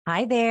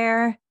Hi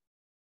there.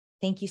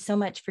 Thank you so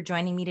much for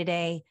joining me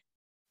today.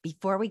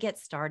 Before we get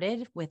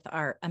started with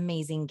our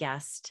amazing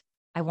guest,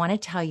 I want to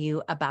tell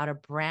you about a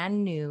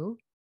brand new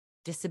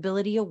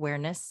disability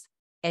awareness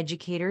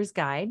educator's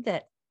guide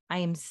that I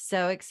am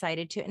so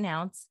excited to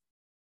announce.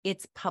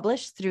 It's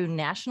published through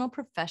National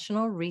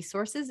Professional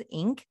Resources,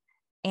 Inc.,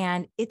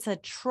 and it's a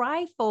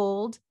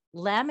trifold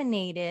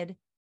laminated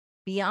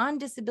Beyond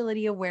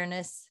Disability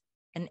Awareness,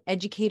 an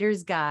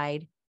educator's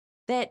guide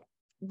that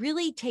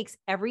really takes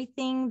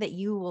everything that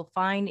you will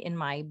find in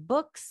my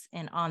books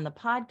and on the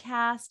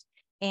podcast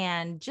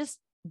and just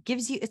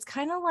gives you, it's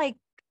kind of like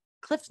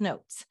Cliff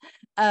Notes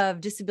of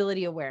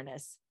disability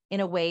awareness in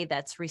a way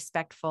that's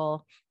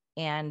respectful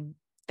and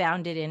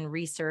founded in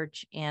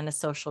research and a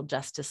social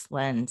justice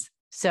lens.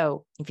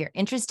 So if you're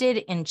interested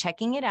in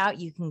checking it out,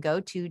 you can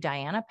go to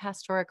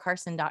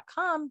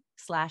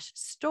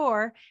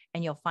dianapastoracarson.com/store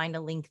and you'll find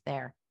a link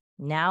there.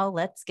 Now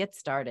let's get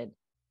started.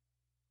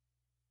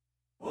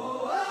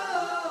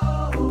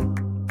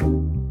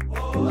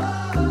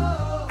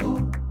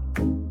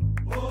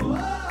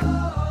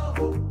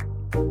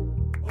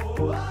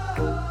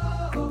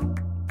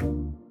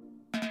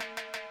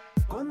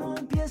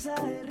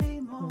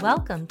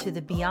 Welcome to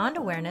the Beyond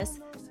Awareness,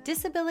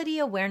 Disability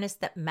Awareness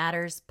That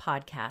Matters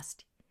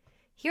podcast.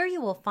 Here you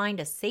will find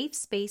a safe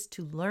space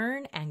to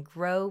learn and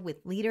grow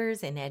with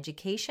leaders in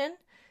education,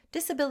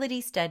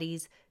 disability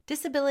studies,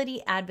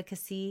 disability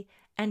advocacy,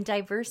 and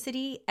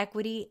diversity,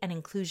 equity, and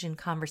inclusion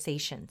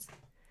conversations.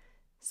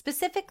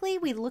 Specifically,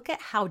 we look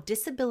at how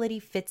disability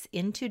fits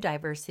into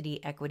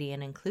diversity, equity,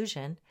 and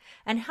inclusion,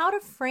 and how to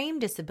frame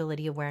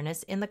disability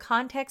awareness in the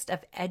context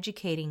of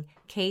educating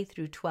K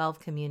through 12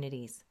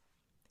 communities.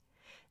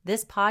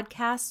 This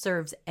podcast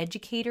serves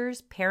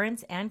educators,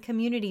 parents, and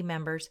community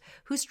members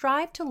who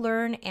strive to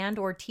learn and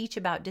or teach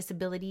about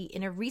disability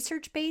in a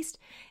research-based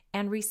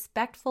and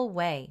respectful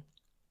way,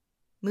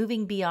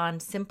 moving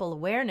beyond simple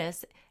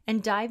awareness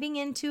and diving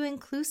into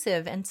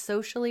inclusive and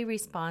socially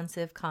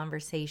responsive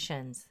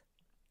conversations.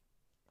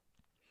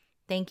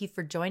 Thank you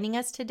for joining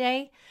us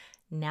today.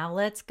 Now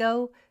let's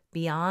go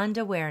beyond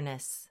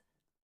awareness.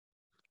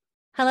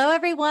 Hello,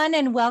 everyone,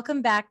 and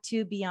welcome back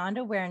to Beyond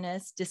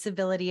Awareness,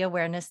 Disability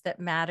Awareness That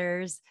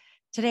Matters.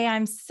 Today,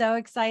 I'm so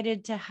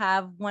excited to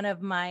have one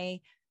of my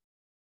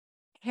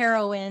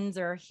heroines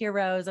or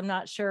heroes. I'm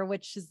not sure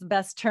which is the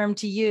best term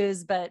to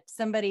use, but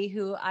somebody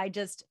who I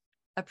just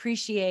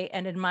appreciate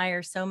and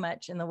admire so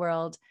much in the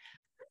world.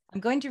 I'm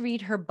going to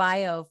read her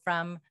bio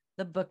from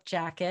the book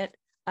jacket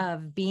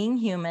of Being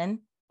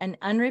Human, an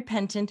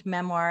unrepentant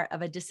memoir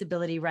of a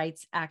disability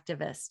rights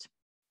activist.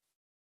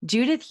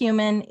 Judith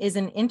Heumann is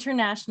an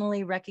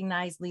internationally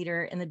recognized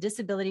leader in the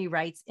disability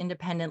rights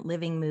independent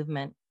living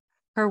movement.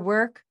 Her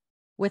work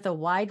with a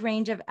wide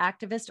range of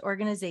activist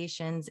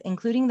organizations,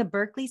 including the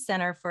Berkeley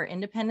Center for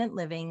Independent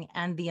Living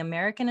and the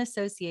American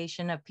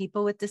Association of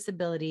People with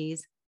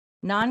Disabilities,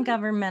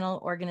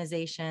 non-governmental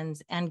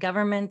organizations, and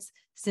governments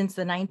since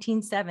the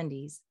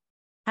 1970s,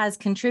 has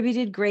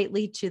contributed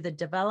greatly to the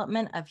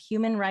development of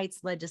human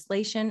rights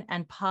legislation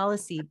and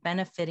policy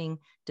benefiting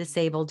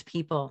disabled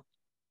people.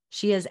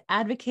 She has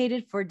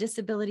advocated for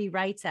disability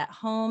rights at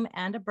home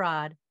and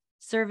abroad,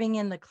 serving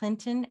in the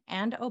Clinton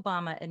and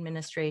Obama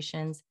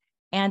administrations,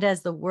 and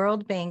as the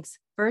World Bank's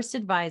first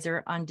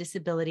advisor on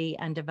disability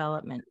and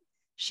development.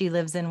 She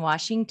lives in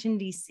Washington,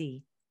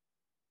 D.C.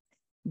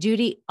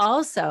 Judy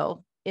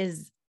also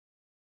is,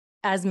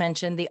 as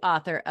mentioned, the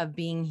author of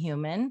Being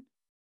Human,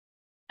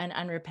 an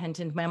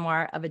unrepentant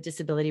memoir of a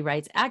disability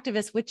rights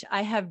activist, which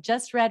I have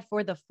just read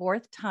for the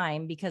fourth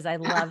time because I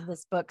love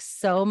this book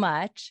so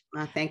much.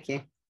 Well, thank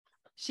you.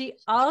 She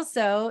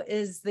also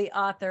is the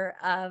author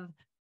of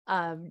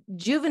a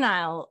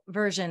juvenile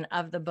version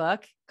of the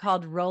book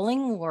called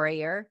Rolling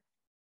Warrior.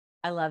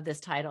 I love this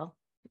title.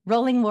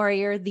 Rolling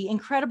Warrior, the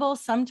incredible,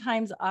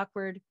 sometimes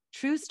awkward,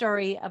 true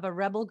story of a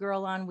rebel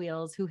girl on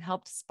wheels who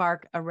helped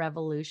spark a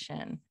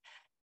revolution.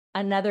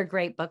 Another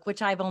great book,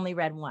 which I've only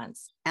read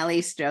once.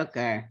 Ellie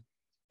Stroker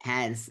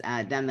has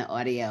done the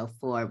audio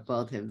for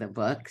both of the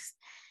books.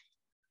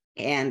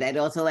 And I'd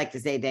also like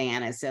to say,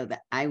 Diana, so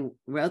that I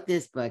wrote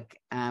this book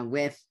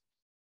with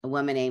a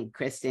woman named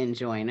Kristen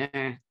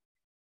Joyner,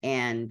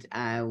 and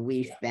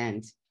we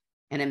spent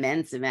an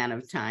immense amount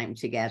of time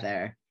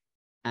together,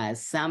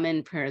 some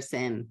in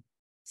person,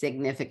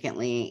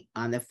 significantly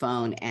on the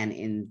phone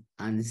and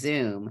on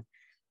Zoom,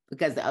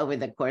 because over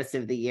the course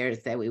of the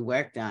years that we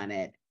worked on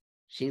it,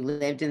 she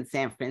lived in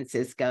San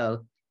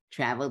Francisco,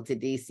 traveled to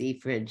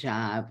DC for a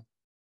job,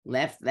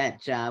 left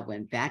that job,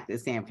 went back to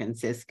San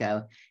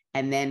Francisco,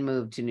 and then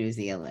moved to New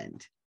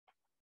Zealand.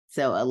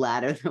 So a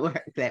lot of the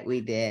work that we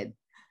did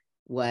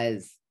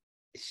was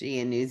she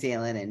in New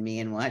Zealand and me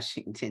in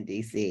Washington,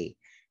 D.C.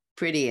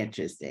 Pretty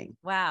interesting.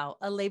 Wow,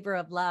 a labor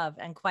of love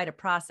and quite a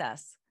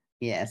process.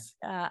 Yes.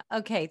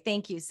 Okay,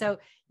 thank you. So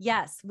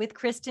yes, with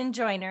Kristen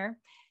Joyner,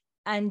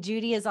 and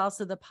Judy is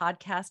also the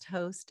podcast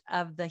host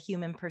of The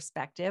Human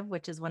Perspective,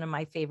 which is one of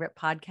my favorite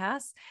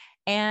podcasts.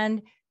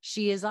 And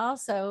she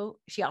also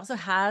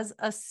has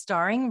a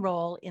starring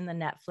role in the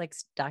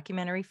Netflix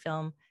documentary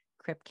film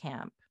Crip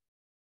Camp.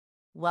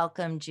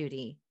 Welcome,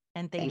 Judy.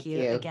 And thank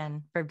you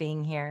again for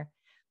being here.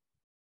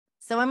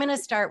 So I'm going to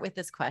start with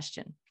this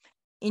question.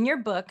 In your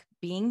book,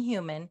 Being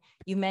Human,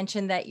 you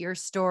mentioned that your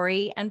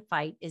story and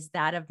fight is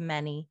that of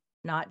many,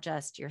 not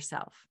just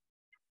yourself.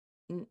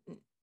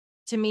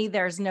 To me,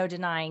 there's no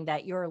denying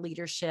that your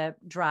leadership,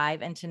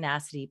 drive, and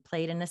tenacity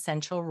played an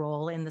essential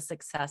role in the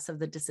success of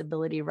the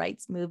disability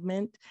rights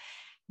movement.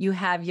 You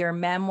have your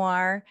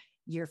memoir.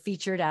 You're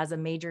featured as a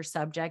major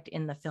subject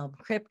in the film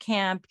Crip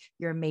Camp.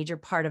 You're a major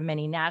part of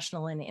many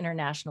national and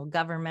international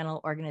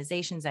governmental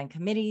organizations and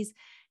committees.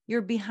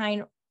 You're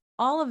behind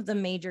all of the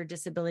major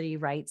disability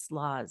rights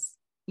laws.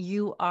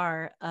 You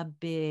are a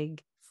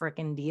big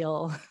frickin'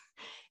 deal.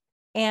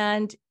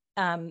 And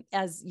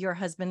as your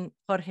husband,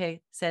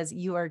 Jorge, says,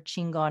 you are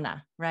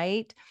Chingona,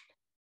 right?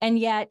 And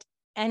yet,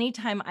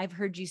 anytime I've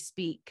heard you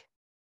speak,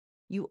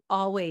 you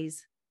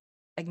always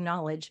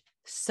acknowledge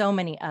so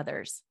many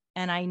others.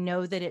 And I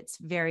know that it's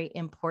very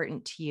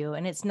important to you.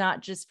 And it's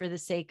not just for the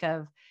sake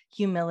of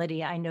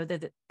humility. I know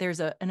that there's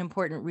an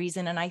important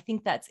reason. And I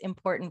think that's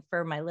important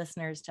for my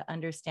listeners to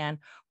understand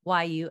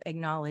why you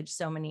acknowledge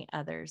so many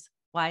others.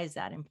 Why is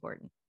that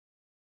important?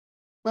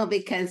 Well,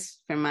 because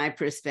from my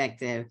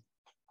perspective,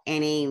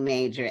 any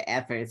major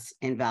efforts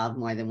involve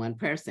more than one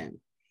person.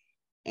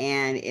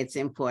 And it's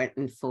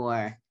important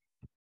for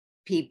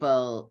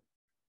people,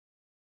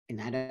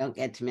 and I don't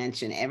get to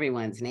mention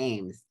everyone's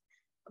names,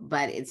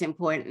 but it's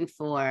important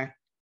for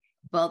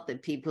both the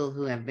people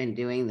who have been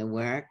doing the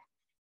work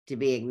to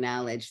be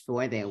acknowledged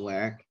for their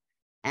work.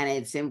 And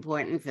it's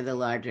important for the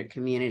larger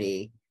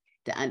community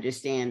to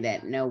understand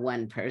that no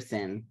one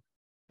person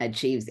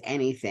achieves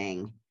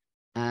anything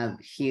of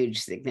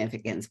huge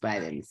significance by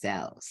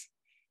themselves.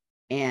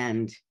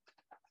 And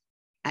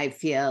I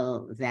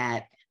feel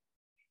that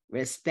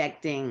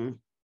respecting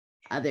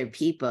other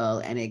people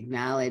and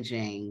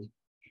acknowledging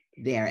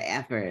their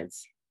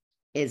efforts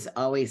is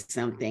always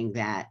something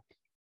that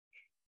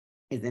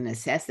is a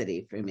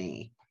necessity for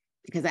me,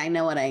 because I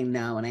know what I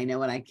know, and I know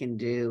what I can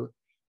do,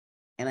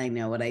 and I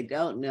know what I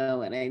don't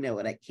know, and I know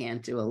what I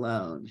can't do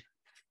alone.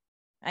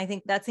 I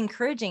think that's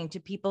encouraging to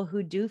people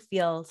who do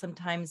feel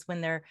sometimes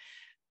when they're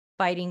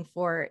fighting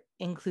for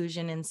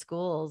inclusion in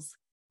schools,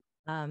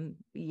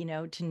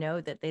 to know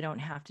that they don't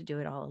have to do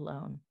it all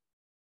alone.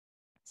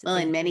 Well,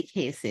 in many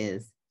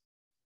cases,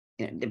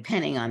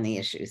 depending on the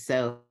issue.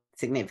 So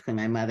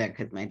significantly, my mother,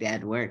 because my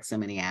dad worked so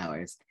many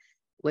hours,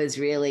 was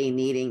really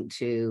needing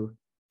to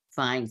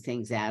find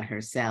things out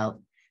herself.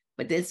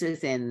 But this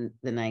was in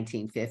the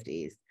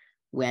 1950s,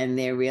 when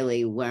there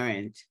really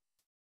weren't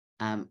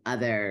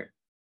other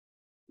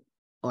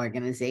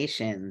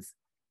organizations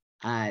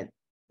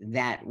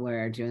that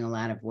were doing a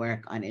lot of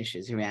work on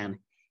issues around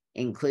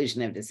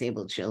inclusion of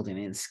disabled children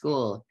in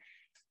school.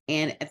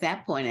 And at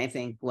that point, I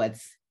think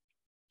what's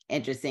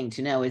interesting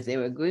to know is there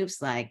were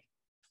groups like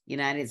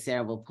United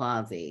Cerebral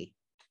Palsy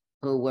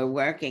who were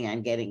working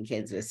on getting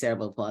kids with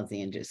cerebral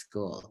palsy into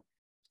school.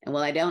 And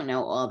while I don't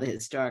know all the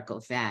historical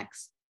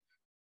facts,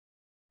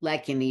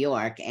 like in New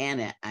York,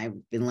 and I've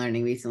been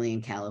learning recently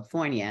in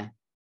California,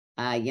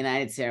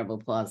 United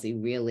Cerebral Palsy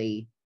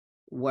really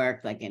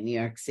worked, like in New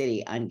York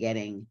City, on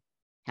getting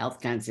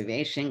health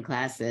conservation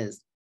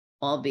classes,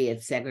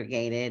 albeit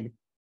segregated,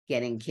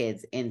 getting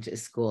kids into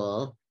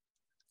school.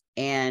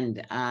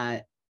 And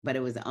but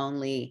it was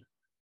only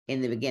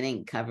in the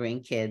beginning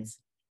covering kids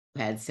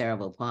who had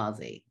cerebral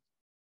palsy.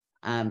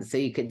 So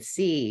you could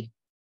see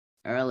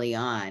early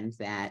on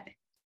that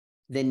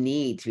the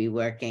need to be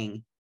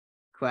working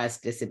cross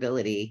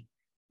disability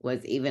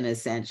was even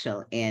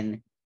essential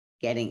in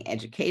getting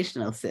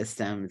educational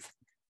systems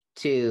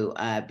to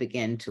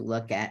begin to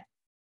look at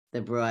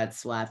the broad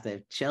swath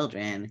of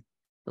children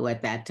who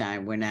at that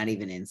time were not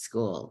even in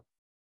school.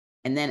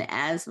 And then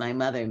as my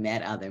mother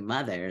met other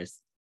mothers,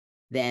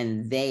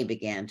 then they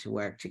began to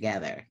work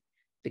together,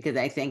 because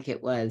I think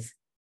it was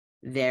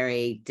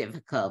very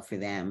difficult for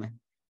them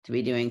to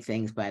be doing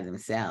things by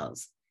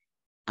themselves.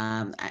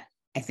 I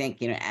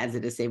think, as a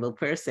disabled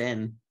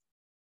person,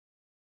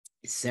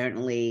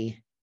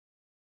 certainly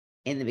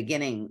in the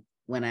beginning,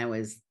 when I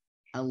was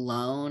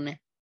alone,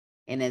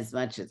 in as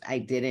much as I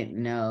didn't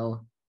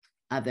know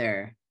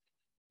other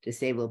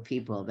disabled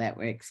people that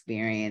were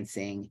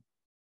experiencing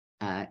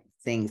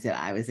things that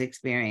I was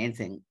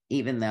experiencing,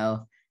 even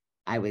though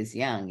I was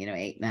young,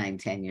 8, 9,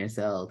 10 years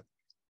old.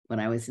 When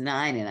I was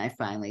 9 and I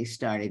finally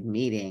started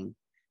meeting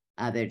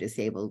other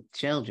disabled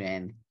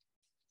children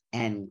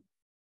and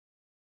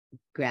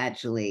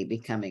gradually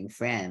becoming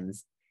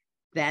friends,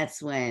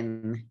 that's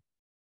when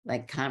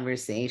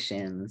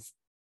conversations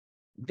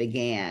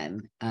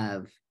began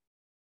of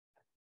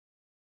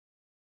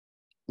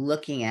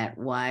looking at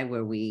why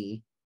were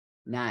we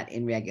not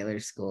in regular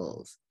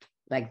schools,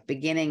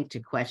 beginning to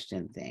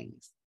question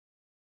things.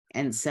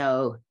 And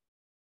so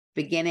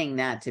beginning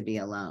not to be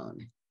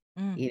alone,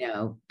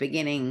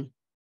 beginning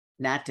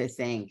not to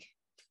think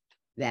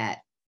that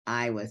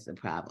I was the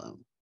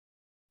problem,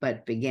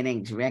 but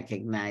beginning to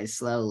recognize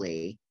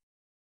slowly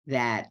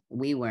that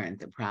we weren't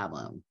the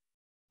problem.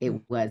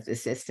 It was the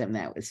system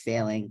that was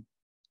failing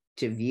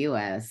to view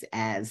us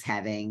as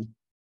having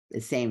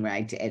the same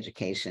right to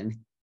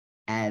education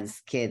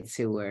as kids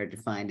who were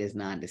defined as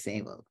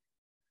non-disabled.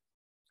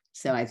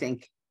 So I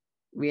think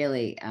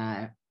really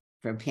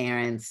for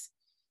parents,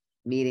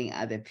 meeting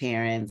other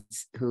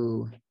parents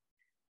who,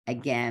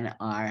 again,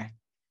 are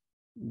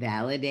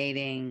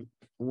validating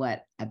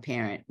what a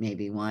parent may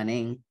be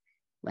wanting,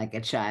 like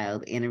a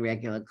child in a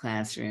regular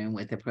classroom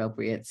with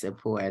appropriate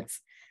supports,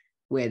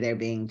 where they're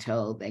being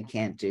told they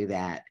can't do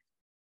that,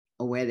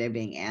 or where they're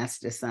being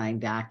asked to sign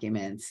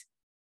documents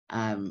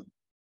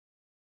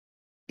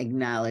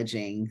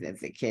acknowledging that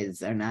the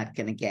kids are not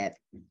going to get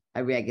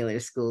a regular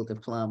school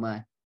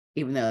diploma,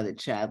 even though the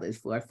child is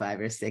 4, 5,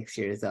 or 6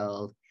 years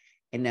old,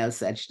 and no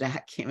such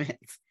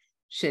documents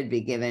should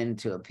be given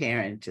to a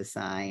parent to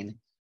sign.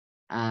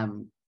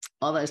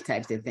 All those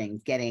types of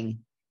things, getting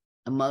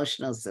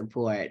emotional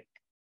support,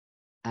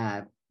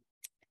 and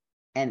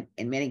in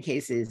many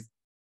cases,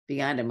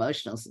 beyond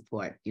emotional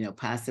support,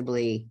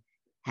 possibly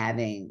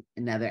having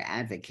another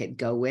advocate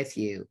go with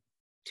you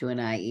to an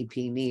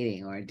IEP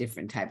meeting or a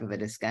different type of a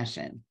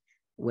discussion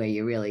where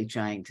you're really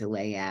trying to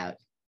lay out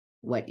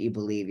what you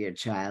believe your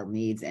child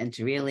needs, and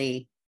to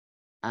really,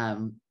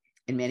 in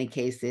many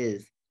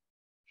cases,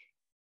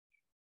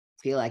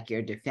 feel like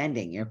you're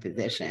defending your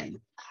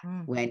position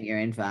when you're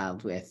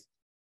involved with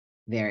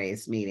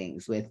various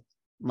meetings with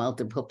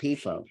multiple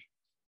people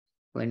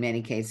who in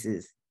many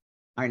cases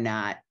are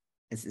not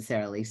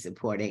necessarily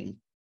supporting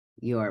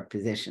your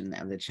position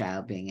of the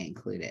child being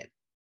included.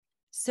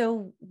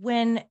 So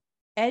when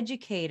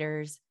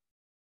educators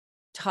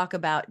talk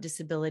about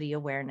disability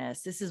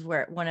awareness, this is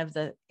where one of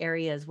the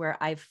areas where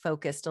I've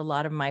focused a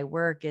lot of my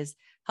work is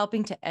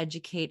helping to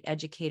educate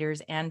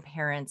educators and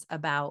parents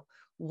about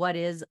what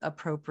is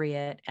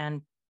appropriate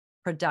and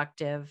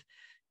productive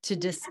to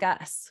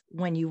discuss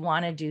when you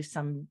want to do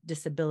some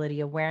disability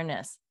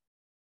awareness.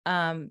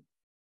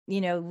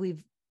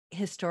 We've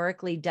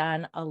historically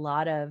done a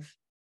lot of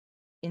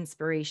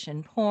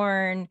inspiration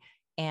porn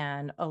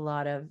and a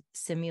lot of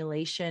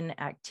simulation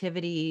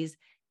activities,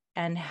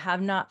 and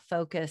have not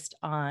focused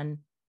on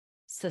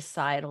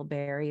societal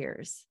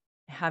barriers,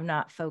 have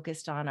not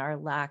focused on our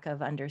lack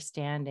of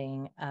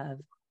understanding of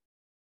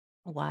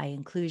why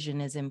inclusion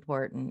is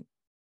important.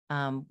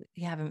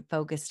 We haven't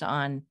focused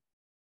on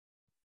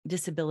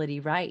disability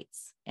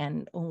rights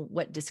and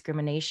what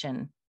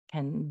discrimination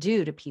can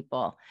do to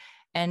people.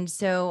 And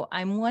so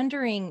I'm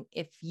wondering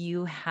if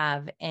you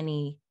have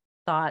any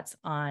thoughts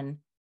on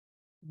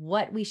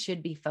what we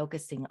should be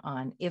focusing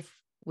on if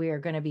we are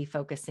going to be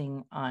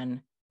focusing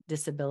on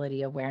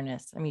disability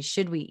awareness. I mean,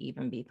 should we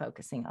even be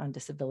focusing on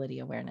disability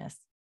awareness?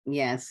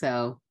 Yeah,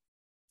 so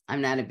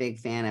I'm not a big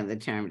fan of the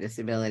term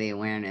disability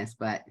awareness,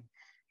 but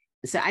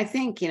so I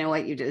think,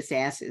 what you just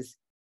asked is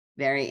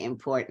very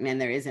important,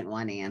 and there isn't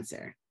one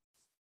answer,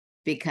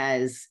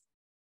 because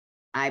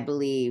I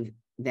believe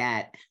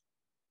that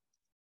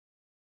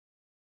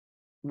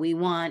we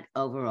want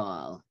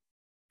overall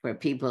for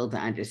people to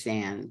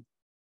understand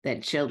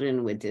that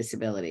children with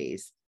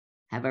disabilities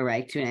have a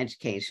right to an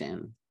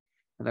education,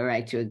 have a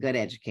right to a good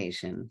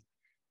education,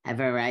 have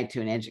a right to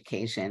an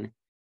education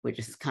which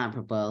is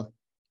comparable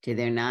to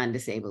their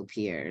non-disabled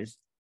peers,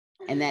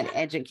 and that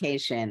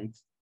education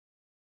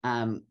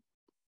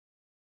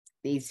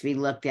needs to be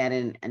looked at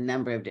in a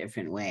number of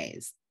different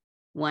ways.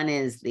 One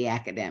is the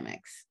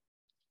academics,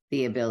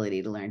 the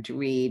ability to learn to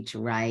read, to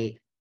write,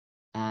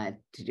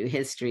 to do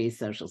history,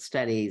 social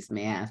studies,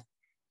 math,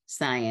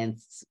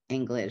 science,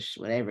 English,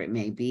 whatever it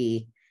may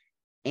be.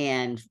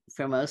 And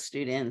for most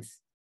students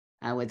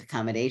with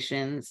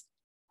accommodations,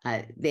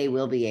 they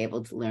will be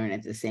able to learn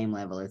at the same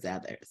level as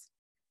others.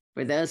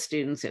 For those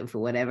students who, for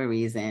whatever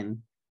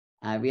reason,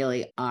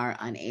 really are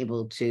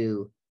unable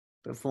to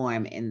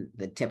perform in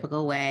the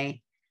typical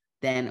way,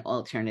 then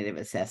alternative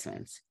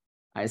assessments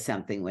are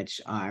something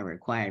which are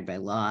required by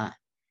law.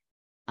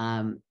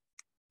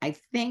 I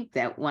think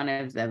that one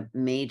of the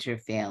major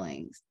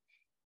failings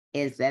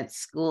is that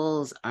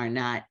schools are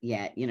not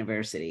yet,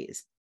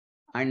 universities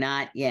are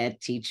not yet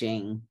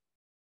teaching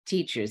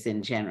teachers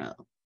in general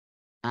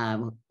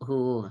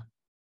who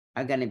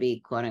are going to be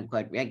quote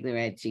unquote regular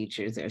ed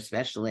teachers or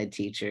special ed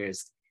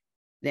teachers.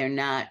 They're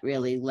not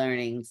really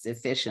learning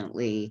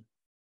sufficiently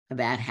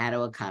about how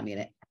to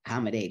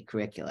accommodate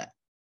curricula.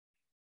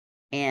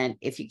 And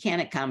if you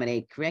can't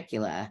accommodate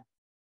curricula,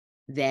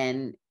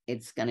 then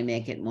it's going to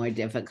make it more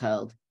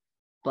difficult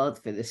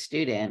both for the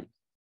student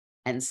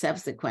and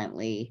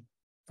subsequently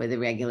for the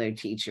regular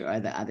teacher or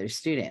the other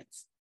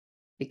students,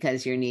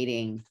 because you're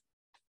needing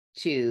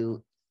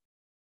to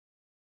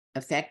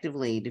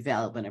effectively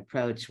develop an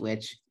approach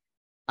which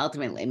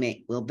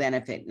ultimately will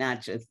benefit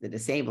not just the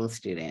disabled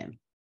student,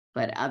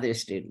 but other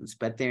students.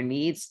 But there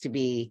needs to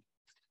be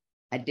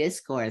a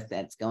discourse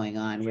that's going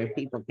on where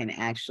people can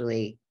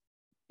actually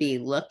be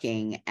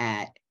looking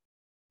at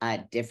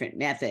different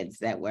methods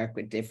that work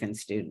with different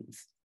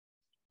students.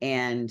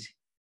 And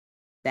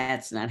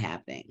that's not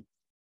happening.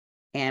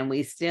 And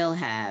we still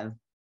have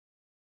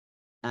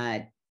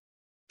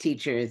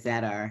teachers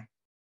that are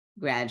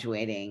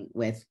graduating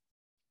with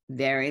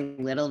very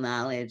little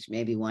knowledge,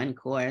 maybe one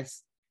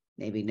course,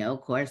 maybe no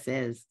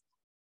courses.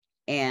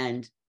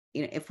 And,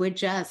 if we're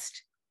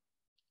just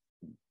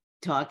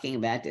talking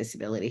about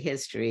disability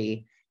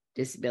history,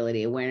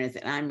 disability awareness,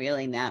 and I'm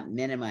really not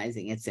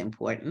minimizing its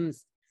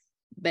importance,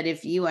 but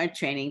if you are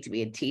training to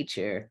be a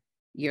teacher,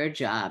 your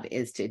job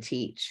is to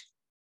teach.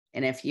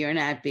 And if you're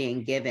not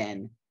being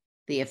given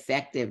the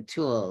effective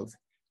tools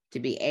to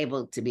be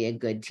able to be a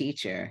good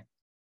teacher,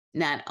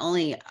 not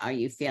only are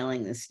you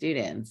failing the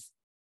students,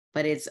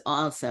 but it's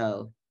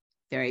also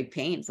very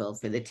painful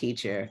for the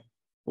teacher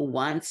who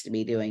wants to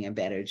be doing a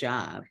better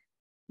job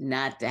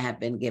not to have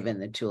been given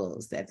the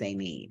tools that they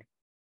need.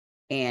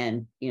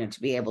 And, to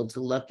be able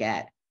to look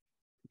at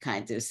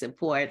kinds of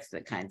supports,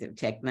 the kinds of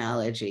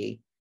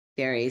technology,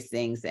 various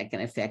things that can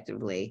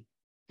effectively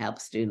help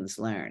students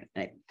learn.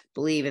 I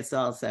believe it's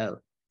also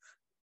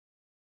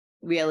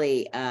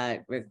really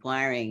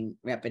requiring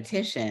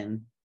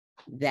repetition,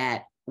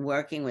 that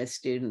working with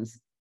students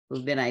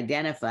who've been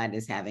identified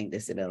as having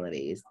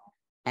disabilities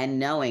and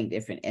knowing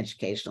different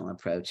educational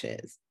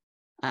approaches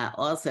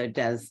also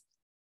does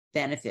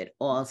benefit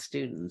all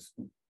students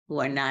who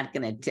are not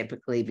going to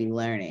typically be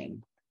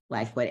learning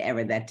like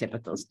whatever that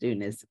typical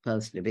student is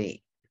supposed to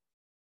be.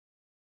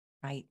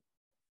 Right.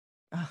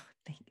 Oh,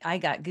 I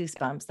got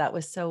goosebumps. That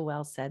was so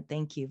well said.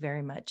 Thank you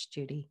very much,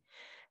 Judy.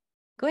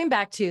 Going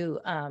back to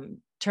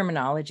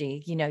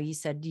terminology, you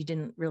said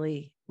you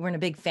weren't a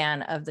big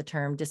fan of the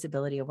term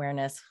disability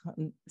awareness.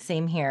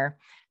 Same here.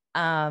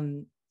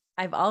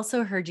 I've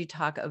also heard you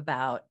talk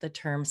about the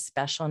term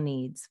special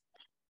needs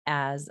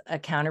as a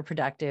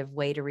counterproductive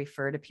way to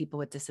refer to people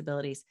with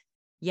disabilities.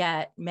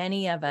 Yet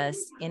many of us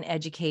in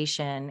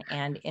education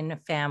and in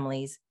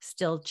families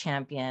still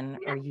champion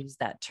or use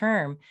that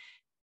term,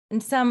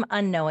 and some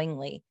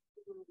unknowingly.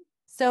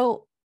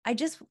 So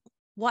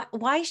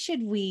why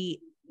should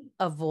we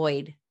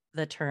avoid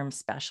the term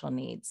special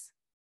needs?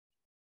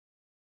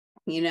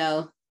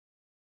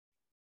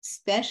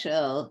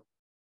 Special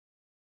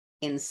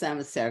in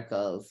some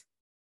circles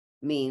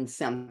means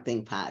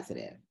something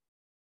positive,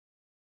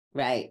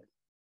 right?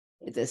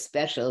 It's a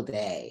special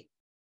day.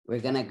 We're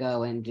going to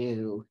go and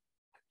do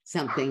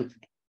something.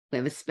 We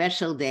have a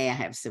special day. I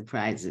have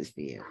surprises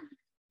for you.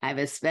 I have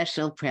a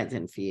special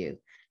present for you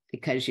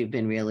because you've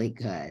been really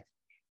good.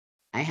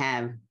 I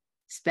have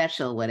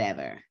special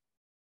whatever.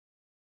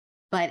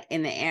 But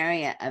in the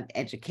area of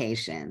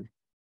education,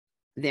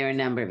 there are a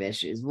number of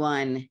issues.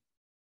 One,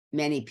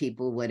 many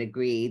people would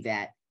agree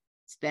that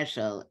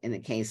special in the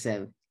case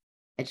of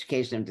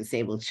education of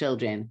disabled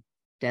children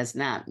does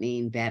not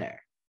mean better,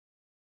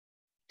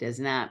 does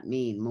not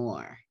mean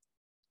more.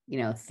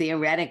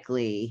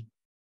 Theoretically,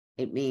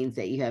 it means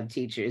that you have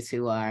teachers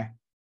who are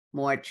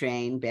more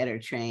trained, better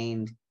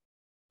trained,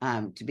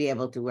 to be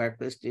able to work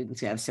with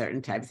students who have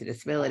certain types of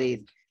disabilities.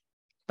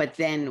 But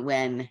then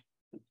when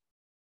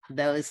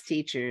those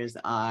teachers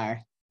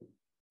are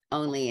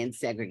only in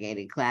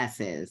segregated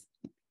classes,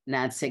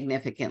 not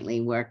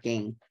significantly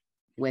working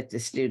with the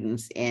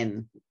students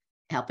in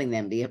helping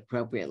them be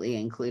appropriately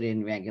included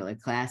in regular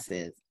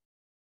classes,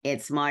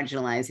 it's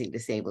marginalizing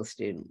disabled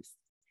students.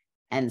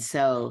 And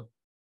so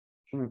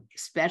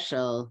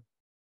special,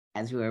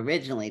 as we were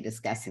originally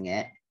discussing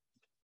it,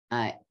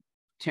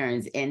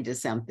 turns into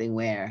something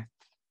where,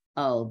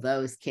 oh,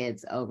 those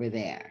kids over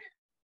there,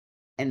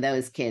 and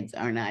those kids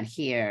are not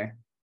here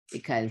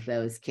because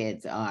those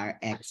kids are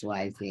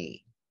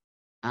XYZ.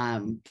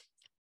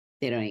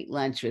 They don't eat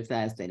lunch with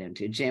us. They don't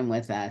do gym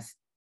with us.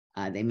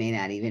 They may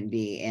not even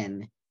be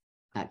in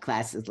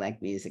classes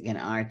like music and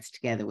arts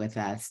together with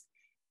us.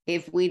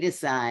 If we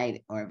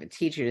decide, or if a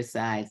teacher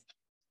decides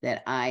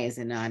that I, as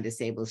a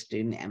non-disabled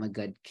student, am a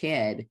good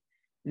kid,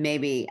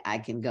 maybe I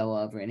can go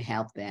over and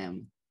help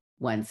them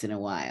once in a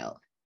while.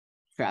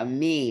 For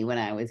me, when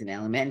I was in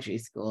elementary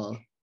school,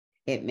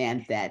 it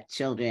meant that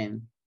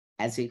children,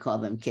 as we call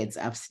them, kids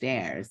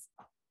upstairs,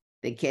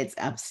 the kids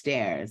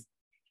upstairs,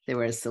 there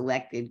were a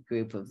selected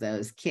group of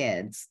those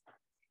kids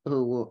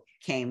who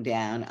came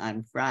down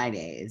on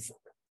Fridays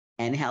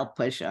and helped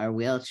push our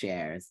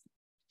wheelchairs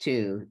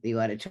to the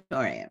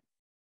auditorium.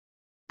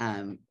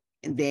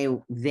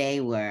 They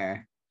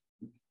were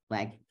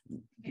like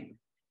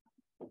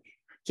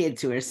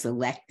kids who were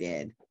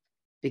selected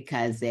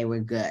because they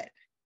were good,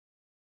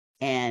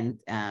 and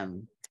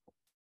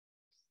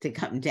to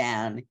come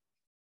down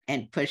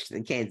and push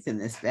the kids in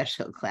the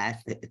special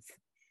classes.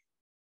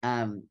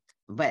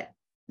 But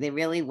there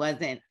really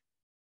wasn't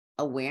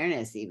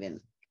awareness even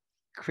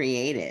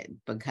created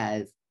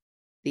because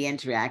the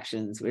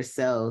interactions were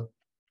so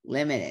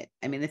limited.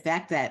 I mean, the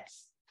fact that,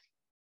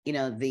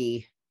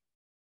 the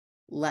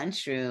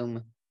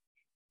lunchroom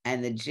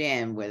and the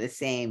gym were the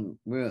same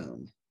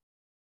room,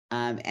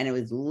 and it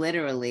was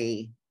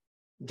literally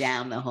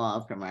down the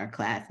hall from our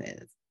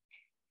classes.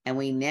 And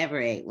we never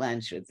ate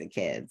lunch with the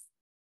kids,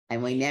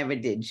 and we never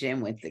did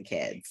gym with the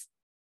kids.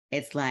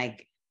 It's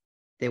like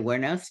there were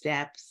no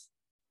steps,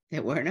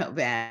 there were no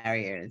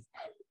barriers.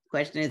 The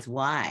question is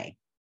why?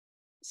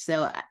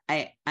 So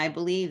I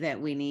believe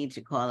that we need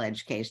to call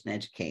education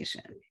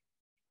education.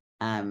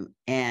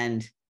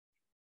 And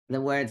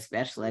the word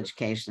special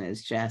education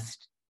is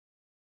just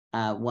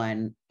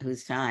one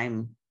whose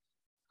time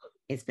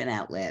it's been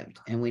outlived,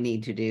 and we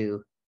need to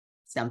do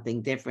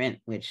something different,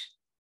 which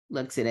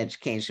looks at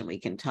education. We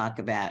can talk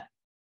about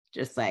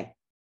just like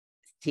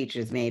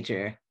teachers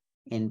major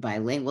in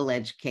bilingual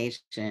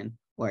education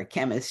or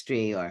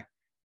chemistry or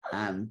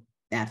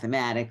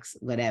mathematics,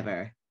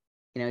 whatever,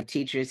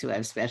 teachers who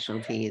have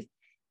specialties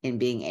in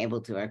being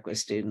able to work with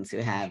students who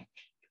have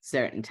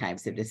certain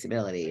types of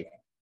disabilities.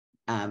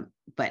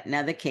 But in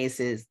other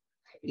cases,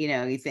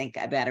 you think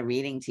about a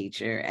reading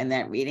teacher, and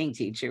that reading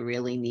teacher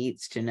really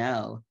needs to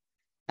know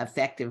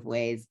effective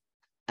ways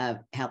of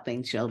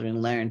helping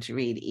children learn to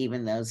read,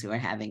 even those who are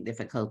having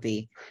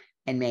difficulty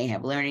and may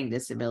have learning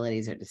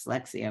disabilities or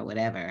dyslexia or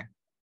whatever.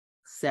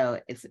 So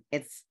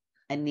it's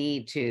a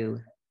need to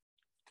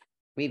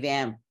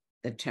revamp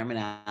the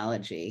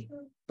terminology,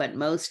 but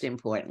most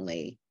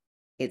importantly,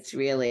 it's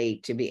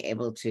really to be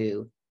able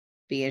to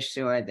be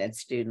assured that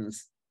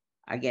students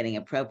are getting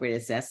appropriate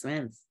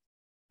assessments,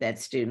 that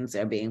students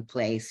are being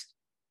placed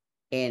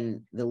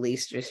in the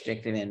least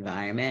restrictive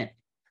environment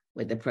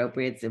with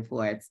appropriate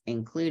supports,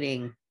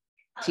 including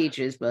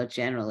teachers, both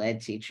general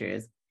ed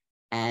teachers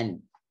and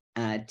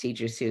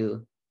teachers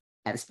who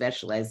have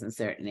specialized in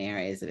certain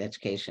areas of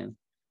education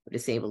for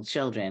disabled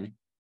children,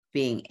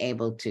 being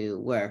able to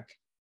work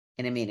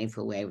in a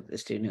meaningful way with the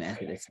student who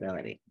has a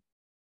disability.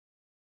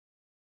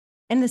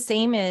 And the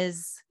same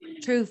is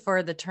true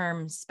for the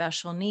term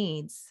special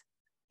needs.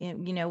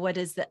 What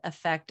is the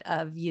effect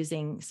of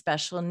using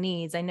special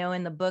needs? I know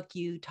in the book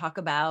you talk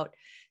about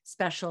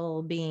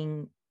special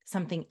being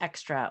something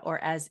extra, or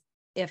as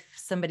if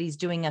somebody's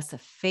doing us a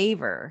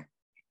favor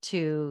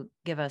to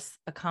give us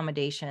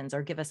accommodations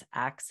or give us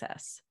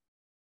access.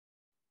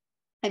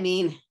 I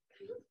mean,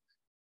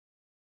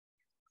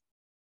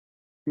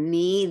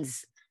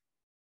 needs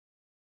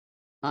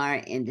are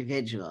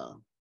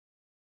individual,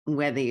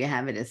 whether you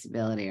have a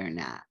disability or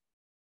not.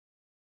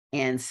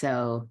 And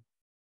so,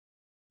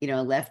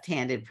 a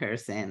left-handed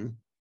person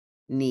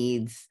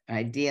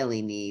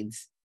ideally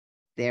needs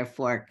their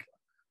fork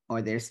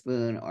or their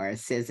spoon or a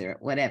scissor,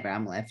 whatever.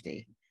 I'm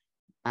lefty.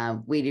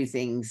 We do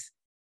things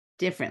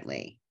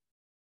differently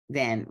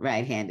than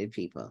right-handed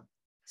people.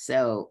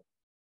 So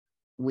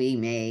we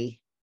may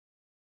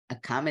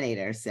accommodate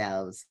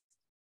ourselves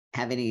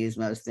having to use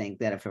most things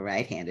that are for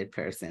right-handed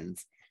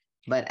persons,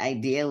 but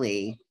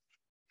ideally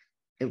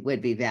it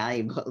would be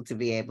valuable to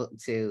be able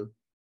to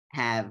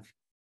have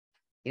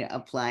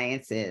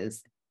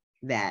appliances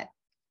that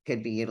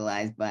could be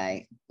utilized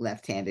by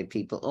left-handed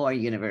people or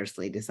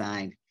universally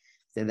designed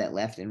so that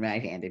left and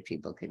right-handed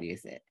people could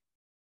use it.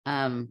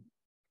 I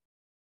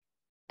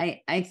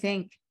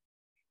think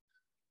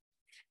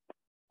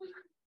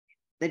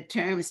the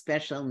term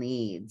special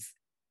needs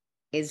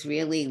is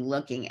really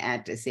looking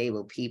at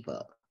disabled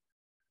people.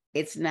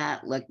 It's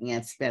not looking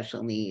at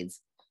special needs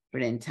for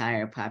an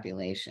entire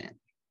population.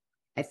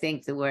 I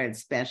think the word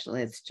special,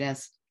 it's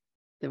just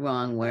the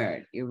wrong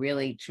word. You're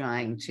really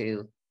trying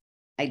to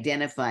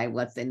identify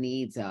what the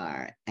needs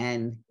are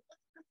and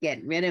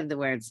get rid of the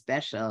word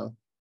special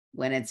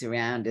when it's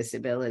around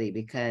disability,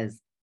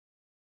 because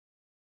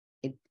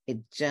it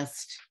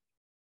just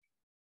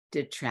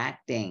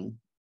detracting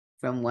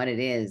from what it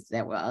is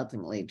that we're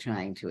ultimately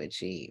trying to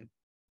achieve.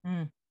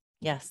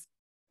 Yes.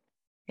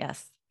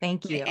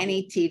 Thank you.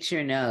 Any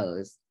teacher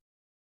knows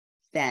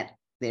that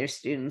their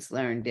students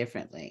learn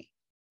differently,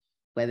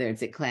 whether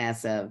it's a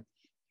class of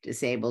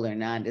disabled or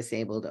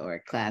non-disabled or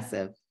a class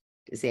of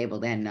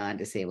disabled and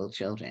non-disabled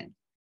children.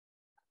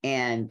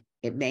 And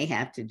it may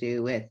have to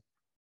do with,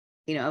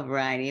 a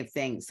variety of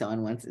things.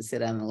 Someone wants to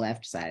sit on the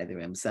left side of the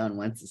room. Someone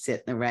wants to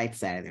sit in the right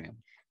side of the room.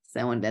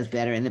 Someone does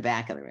better in the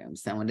back of the room.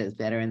 Someone does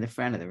better in the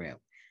front of the room.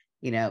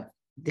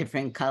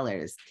 Different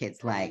colors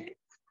kids like,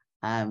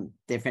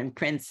 different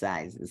print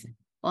sizes,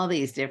 all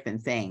these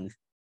different things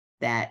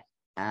that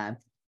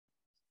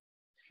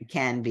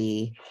can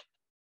be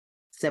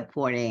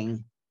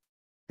supporting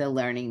the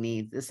learning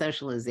needs, the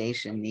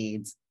socialization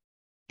needs,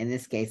 in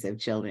this case of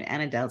children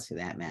and adults for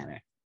that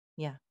matter.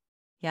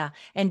 Yeah.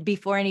 And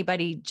before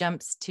anybody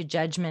jumps to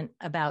judgment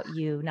about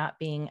you not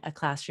being a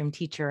classroom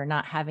teacher or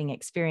not having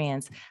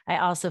experience, I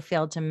also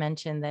failed to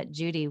mention that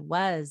Judy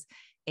was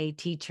a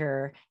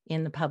teacher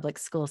in the public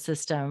school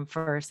system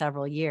for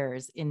several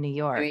years in New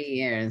York. 3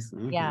 years.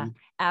 Mm-hmm. Yeah.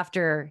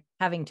 After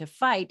having to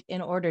fight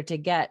in order to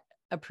get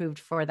approved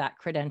for that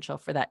credential,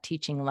 for that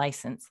teaching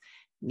license.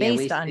 We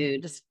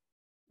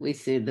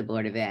sued the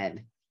Board of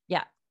Ed.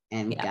 Yeah.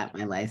 And got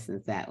my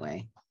license that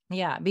way.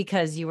 Yeah,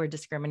 because you were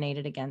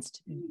discriminated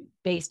against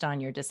based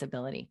on your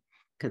disability.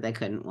 Because I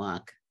couldn't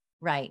walk.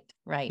 Right.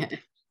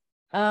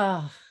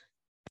 Oh,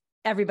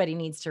 everybody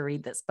needs to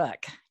read this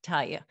book,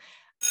 tell you.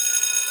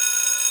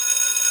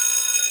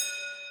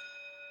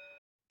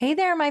 Hey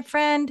there, my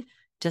friend.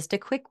 Just a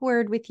quick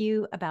word with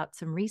you about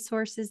some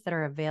resources that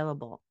are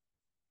available.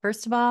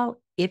 First of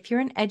all, if you're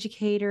an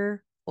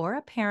educator or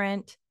a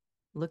parent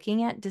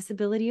looking at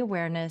disability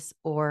awareness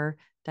or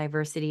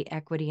diversity,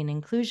 equity, and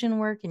inclusion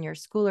work in your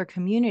school or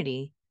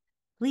community,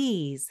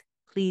 please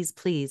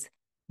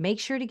make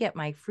sure to get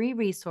my free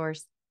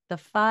resource, The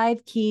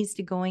 5 Keys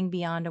to Going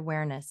Beyond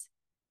Awareness.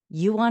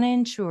 You want to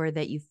ensure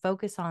that you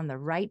focus on the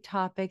right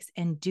topics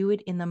and do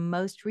it in the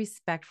most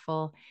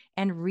respectful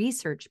and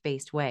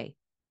research-based way.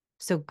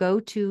 So go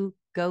to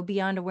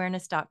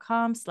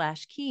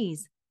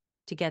gobeyondawareness.com/keys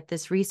to get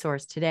this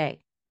resource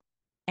today.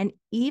 And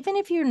even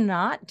if you're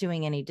not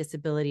doing any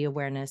disability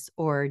awareness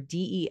or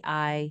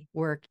DEI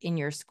work in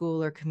your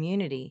school or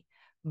community,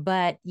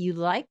 but you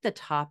like the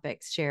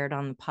topics shared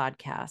on the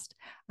podcast,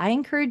 I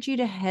encourage you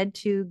to head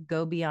to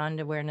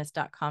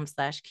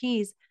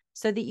gobeyondawareness.com/keys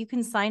so that you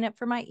can sign up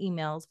for my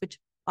emails, which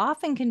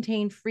often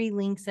contain free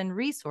links and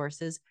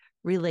resources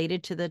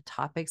related to the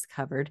topics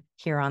covered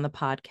here on the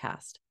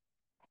podcast.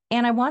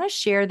 And I want to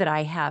share that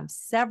I have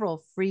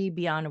several free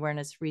Beyond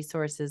Awareness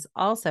resources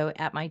also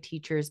at my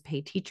Teachers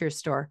Pay Teachers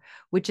store,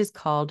 which is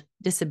called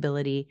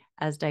Disability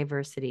as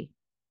Diversity.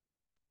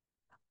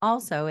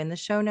 Also, in the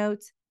show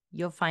notes,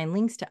 you'll find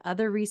links to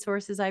other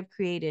resources I've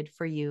created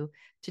for you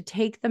to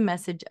take the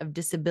message of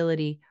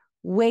disability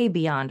way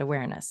beyond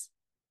awareness,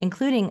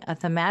 including a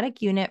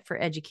thematic unit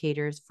for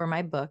educators for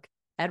my book,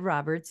 Ed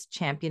Roberts,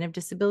 Champion of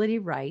Disability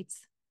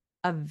Rights,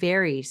 a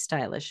very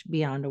stylish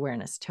Beyond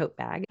Awareness tote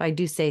bag, if I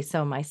do say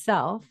so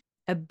myself,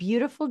 a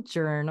beautiful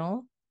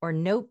journal or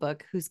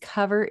notebook whose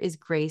cover is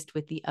graced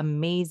with the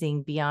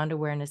amazing Beyond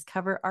Awareness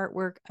cover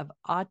artwork of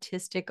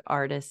autistic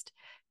artist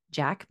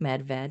Jack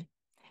Medved,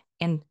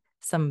 and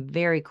some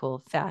very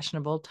cool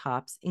fashionable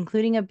tops,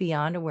 including a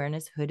Beyond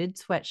Awareness hooded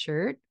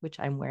sweatshirt, which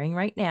I'm wearing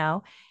right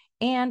now,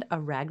 and a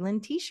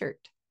raglan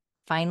t-shirt.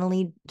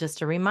 Finally,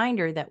 just a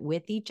reminder that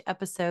with each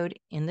episode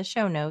in the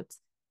show notes,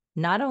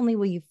 not only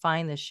will you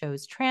find the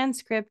show's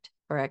transcript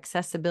for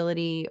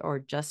accessibility or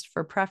just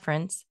for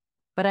preference,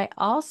 but I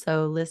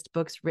also list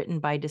books written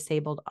by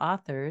disabled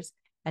authors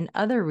and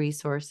other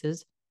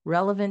resources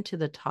relevant to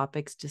the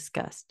topics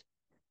discussed.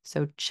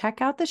 So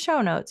check out the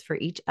show notes for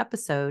each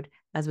episode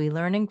as we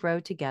learn and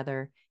grow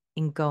together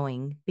in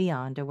going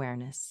beyond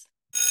awareness.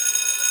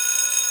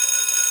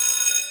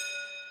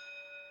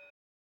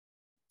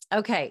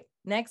 Okay,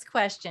 next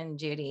question,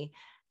 Judy.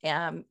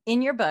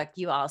 In your book,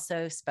 you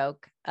also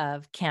spoke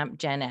of Camp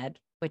Gen Ed,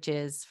 which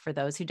is, for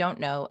those who don't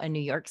know, a New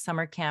York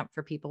summer camp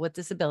for people with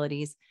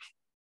disabilities.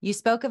 You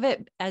spoke of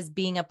it as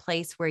being a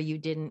place where you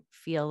didn't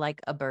feel like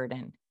a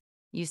burden.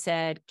 You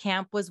said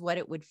camp was what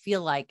it would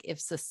feel like if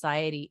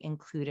society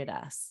included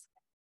us.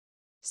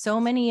 So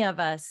many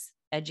of us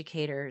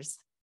educators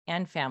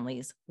and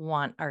families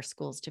want our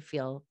schools to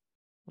feel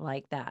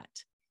like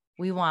that.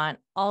 We want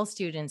all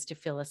students to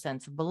feel a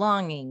sense of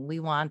belonging. We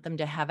want them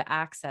to have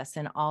access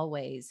in all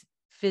ways,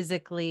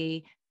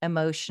 physically,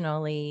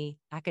 emotionally,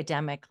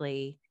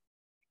 academically.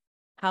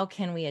 How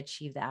can we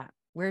achieve that?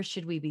 Where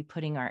should we be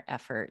putting our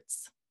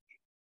efforts?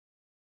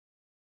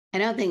 I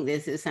don't think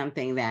this is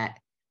something that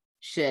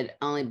should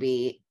only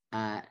be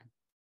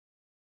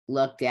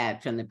looked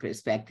at from the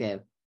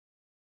perspective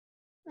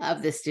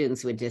of the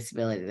students with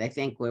disabilities. I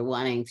think we're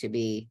wanting to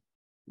be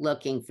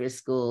looking for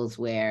schools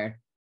where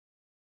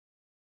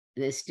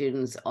the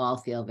students all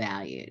feel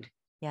valued.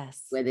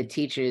 Yes. Where the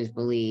teachers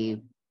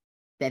believe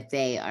that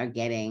they are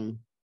getting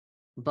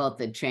both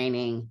the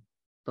training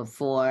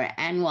before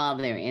and while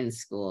they're in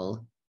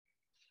school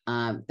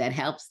that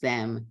helps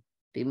them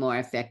be more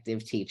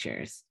effective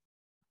teachers.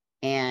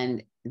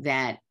 And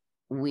that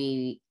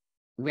we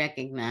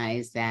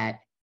recognize that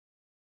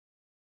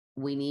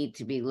we need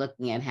to be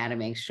looking at how to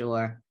make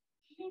sure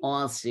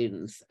all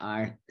students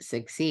are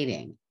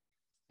succeeding.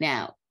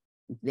 Now,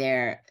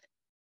 there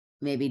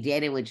may be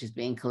data which is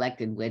being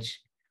collected,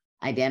 which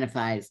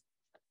identifies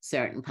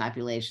certain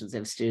populations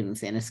of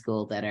students in a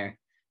school that are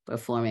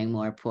performing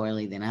more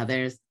poorly than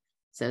others.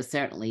 So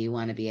certainly you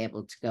want to be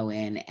able to go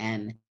in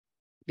and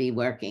be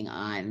working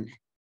on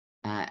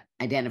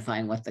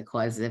identifying what the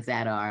causes of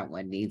that are,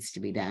 what needs to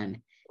be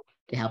done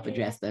to help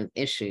address those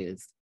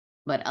issues.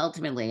 But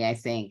ultimately, I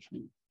think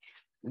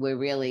we're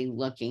really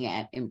looking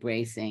at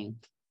embracing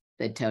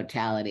the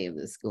totality of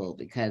the school,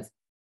 because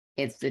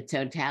it's the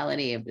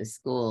totality of the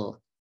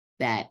school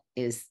that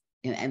is,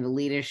 and the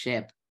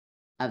leadership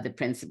of the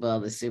principal,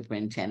 the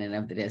superintendent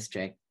of the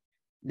district,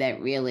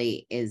 that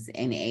really is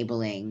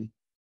enabling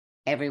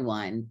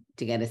everyone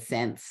to get a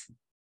sense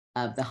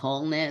of the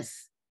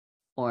wholeness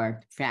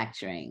or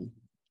fracturing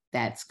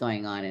that's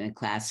going on in a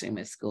classroom,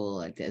 a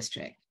school, a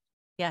district.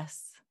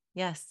 Yes.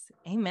 Yes.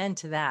 Amen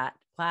to that.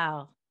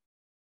 Wow.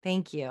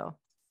 Thank you.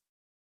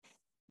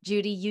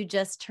 Judy, you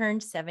just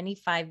turned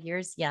 75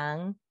 years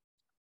young,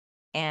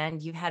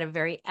 and you've had a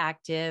very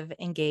active,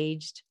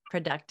 engaged,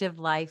 productive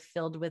life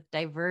filled with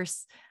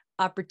diverse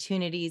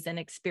opportunities and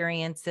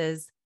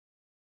experiences.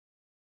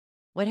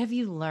 What have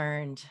you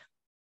learned?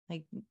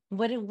 Like,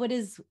 what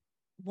is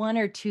one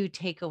or two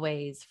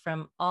takeaways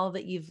from all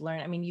that you've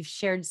learned? I mean, you've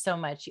shared so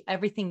much.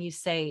 Everything you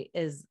say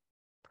is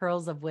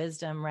pearls of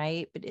wisdom,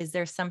 right? But is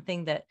there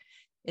something that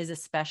is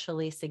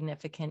especially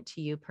significant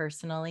to you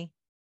personally?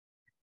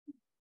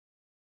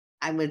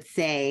 I would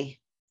say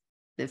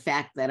the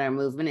fact that our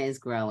movement is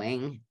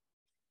growing,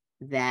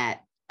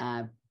 that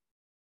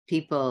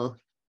people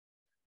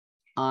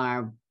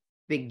are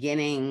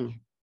beginning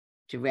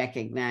to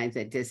recognize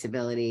that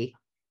disability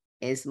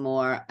is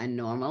more a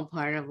normal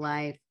part of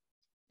life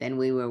than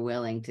we were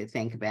willing to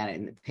think about it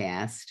in the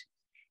past.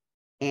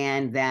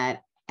 And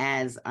that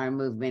as our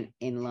movement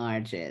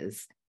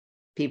enlarges,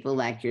 people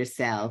like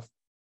yourself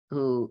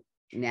who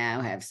now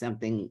have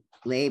something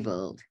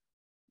labeled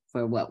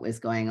for what was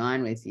going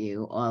on with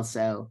you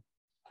also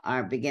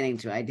are beginning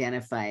to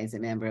identify as a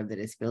member of the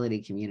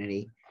disability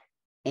community.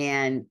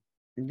 And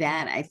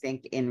that, I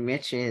think,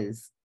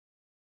 enriches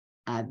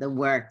the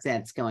work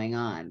that's going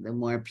on. The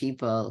more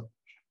people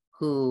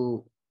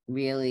who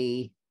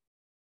really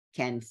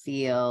can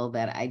feel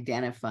that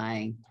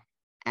identifying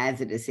as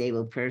a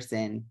disabled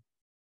person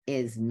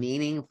is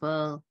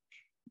meaningful,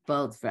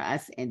 both for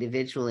us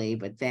individually,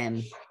 but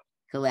then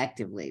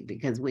collectively,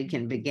 because we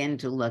can begin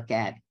to look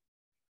at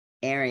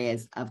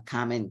areas of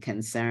common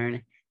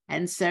concern.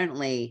 And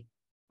certainly,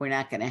 we're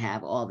not going to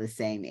have all the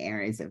same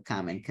areas of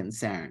common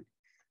concern,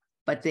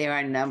 but there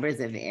are numbers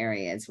of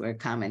areas where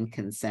common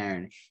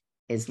concern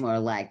is more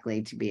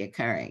likely to be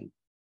occurring.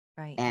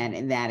 Right. And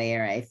in that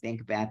area, I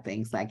think about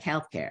things like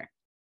healthcare.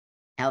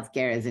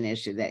 Healthcare is an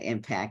issue that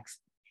impacts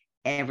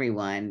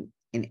everyone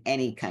in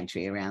any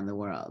country around the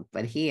world.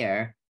 But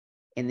here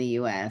in the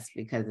US,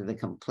 because of the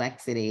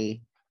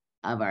complexity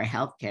of our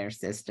healthcare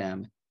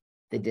system,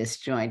 the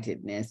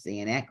disjointedness, the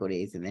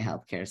inequities in the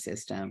healthcare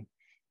system,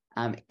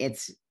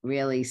 it's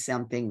really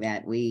something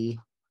that we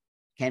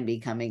can be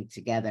coming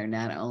together,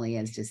 not only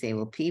as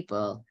disabled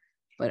people,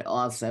 but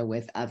also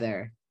with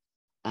other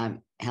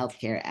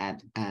healthcare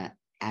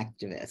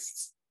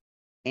activists.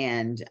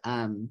 And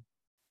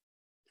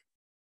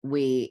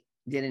we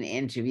did an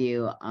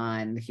interview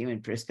on the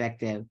Human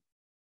Perspective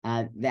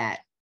that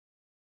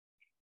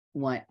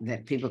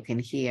people can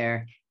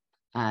hear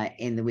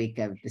in the week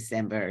of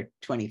December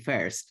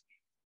 21st,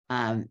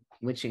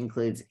 which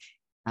includes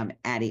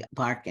Addie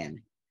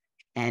Barkin.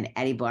 And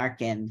Addie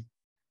Barkin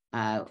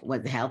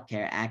was a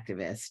healthcare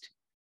activist.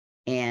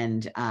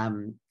 And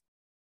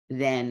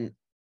then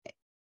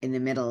in the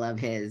middle of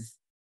his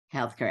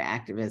healthcare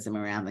activism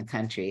around the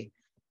country,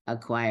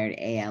 acquired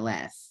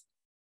ALS.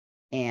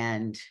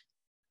 And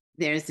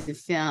there's a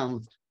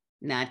film,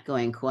 Not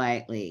Going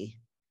Quietly,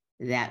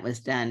 that was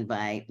done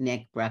by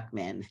Nick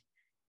Bruckman,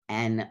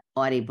 and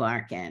Addie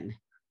Barkin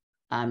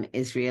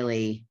is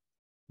really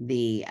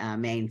the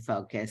main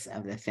focus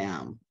of the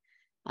film.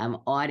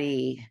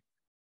 Addie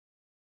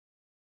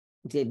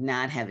did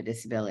not have a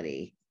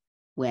disability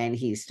when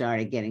he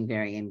started getting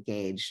very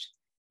engaged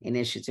in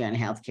issues around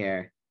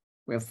healthcare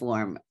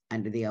reform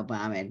under the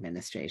Obama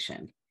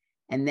administration,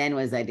 and then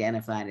was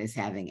identified as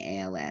having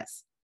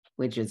ALS,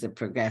 which is a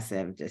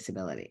progressive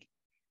disability.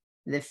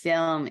 The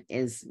film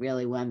is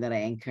really one that I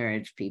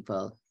encourage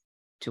people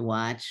to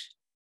watch,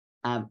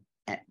 and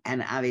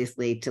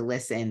obviously to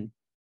listen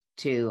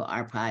to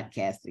our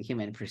podcast, The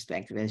Human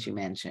Perspective, as you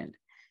mentioned.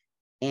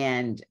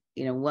 And,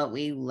 what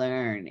we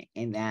learn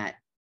in that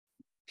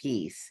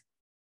piece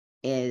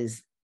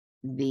is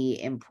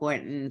the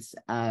importance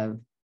of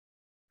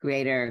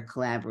greater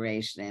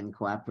collaboration and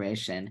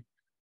cooperation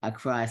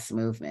across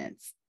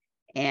movements.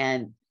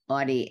 And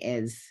Audie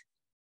is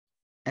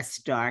a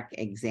stark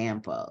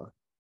example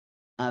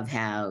of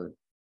how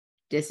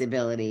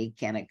disability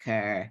can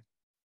occur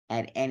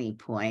at any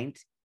point.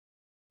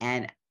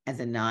 And as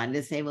a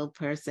non-disabled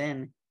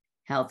person,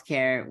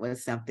 healthcare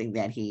was something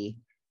that he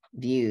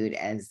viewed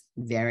as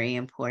very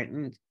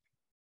important.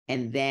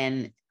 And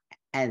then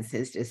as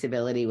his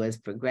disability was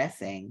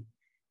progressing,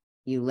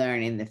 you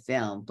learn in the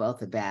film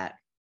both about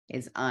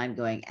his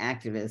ongoing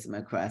activism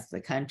across the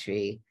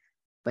country,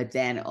 but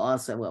then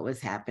also what was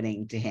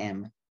happening to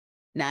him,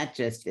 not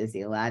just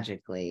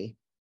physiologically,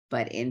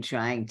 but in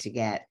trying to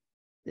get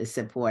the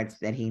supports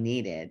that he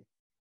needed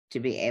to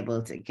be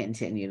able to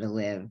continue to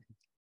live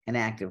an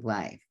active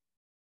life.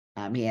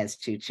 He has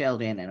 2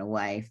 children and a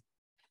wife.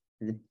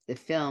 The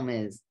film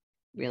is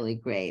really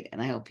great,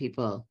 and I hope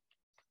people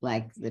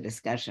like the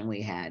discussion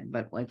we had.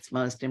 But what's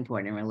most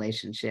important in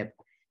relationship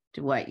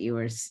to what you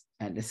were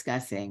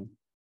discussing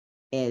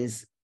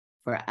is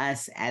for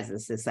us as a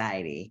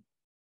society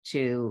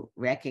to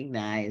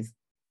recognize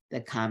the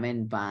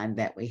common bond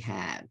that we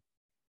have.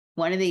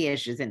 One of the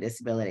issues in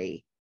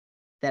disability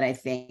that I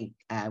think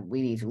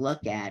we need to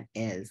look at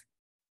is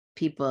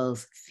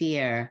people's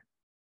fear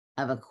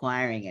of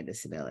acquiring a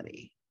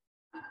disability,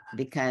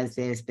 because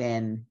there's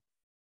been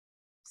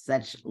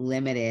such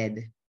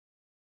limited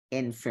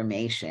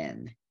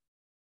information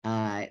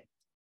in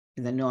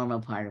the normal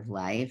part of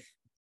life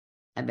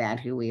about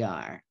who we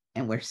are.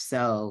 And we're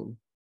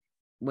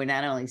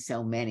not only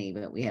so many,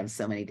 but we have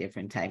so many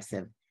different types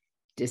of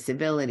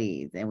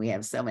disabilities, and we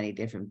have so many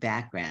different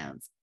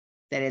backgrounds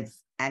that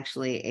it's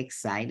actually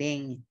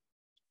exciting,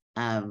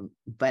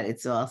 but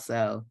it's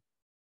also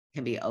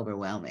can be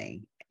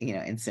overwhelming,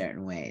 in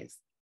certain ways.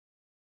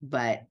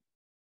 But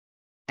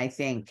I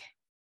think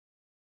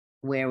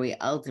where we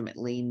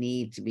ultimately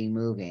need to be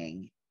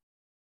moving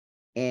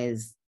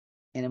is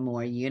in a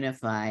more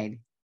unified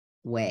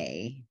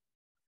way.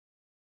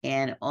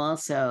 And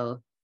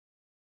also,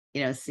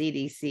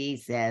 CDC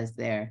says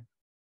they're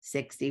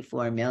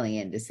 64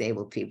 million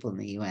disabled people in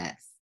the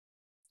US.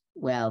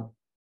 Well,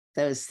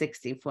 those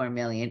 64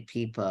 million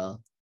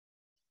people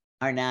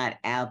are not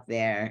out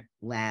there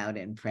loud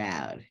and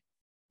proud.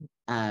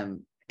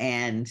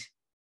 And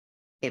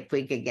if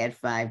we could get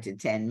 5 to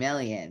 10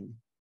 million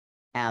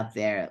out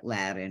there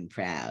loud and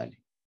proud,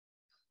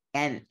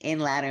 and in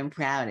loud and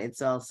proud,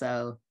 it's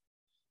also,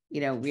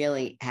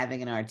 really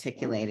having an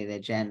articulated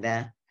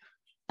agenda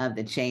of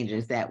the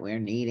changes that we're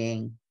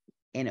needing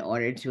in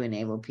order to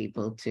enable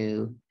people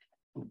to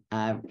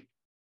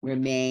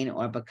remain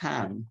or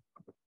become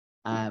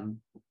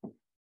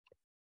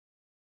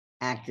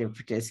active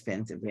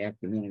participants of their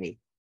community,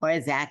 or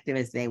as active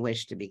as they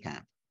wish to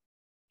become.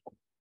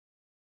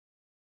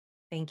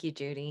 Thank you,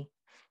 Judy.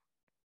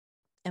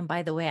 And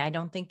by the way, I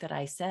don't think that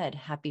I said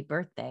happy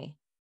birthday.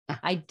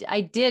 I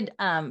did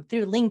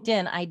through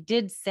LinkedIn, I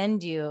did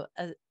send you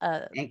a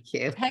Thank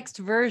you. text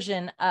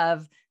version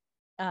of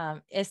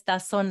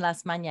Estas son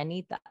las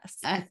mañanitas.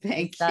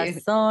 Thank Estas you.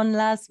 son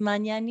las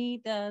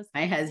mañanitas.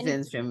 My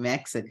husband's from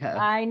Mexico.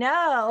 I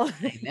know.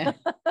 I know.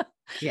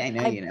 Yeah, I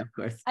know, of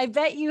course. I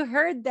bet you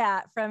heard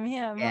that from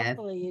him. Yes.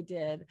 Hopefully you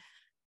did.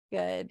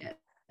 Good.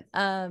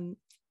 Yes.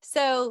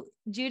 So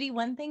Judy,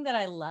 one thing that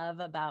I love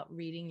about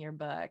reading your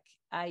book,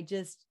 I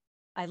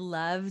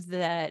love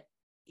that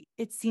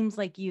it seems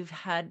like you've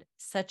had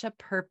such a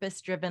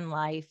purpose-driven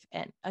life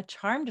and a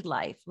charmed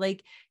life.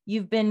 Like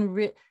you've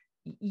been,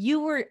 you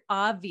were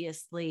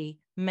obviously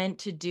meant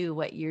to do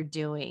what you're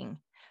doing.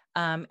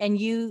 And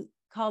you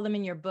call them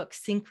in your book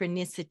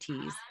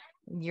synchronicities.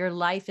 Your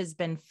life has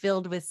been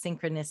filled with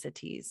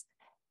synchronicities.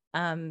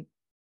 Do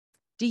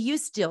you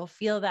still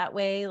feel that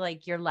way?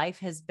 Like your life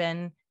has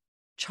been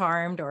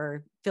charmed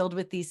or filled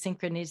with these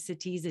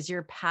synchronicities? Is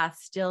your path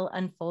still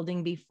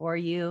unfolding before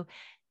you?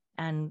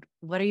 And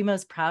what are you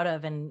most proud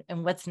of, and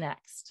what's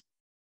next?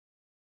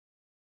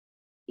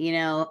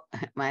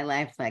 My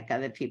life, like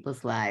other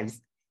people's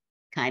lives,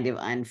 kind of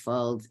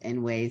unfolds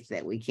in ways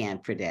that we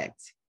can't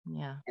predict.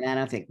 Yeah. And I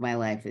don't think my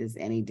life is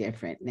any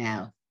different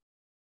now.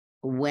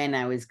 When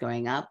I was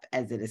growing up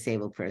as a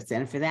disabled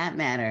person, for that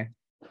matter,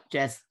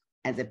 just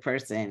as a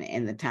person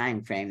in the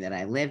time frame that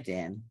I lived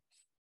in,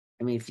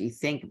 I mean, if you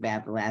think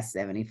about the last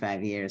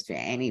 75 years for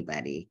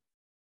anybody,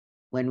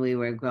 when we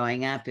were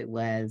growing up, it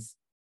was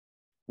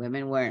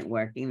women weren't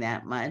working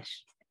that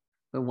much.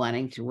 We're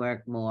wanting to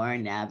work more.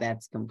 Now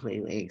that's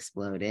completely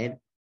exploded.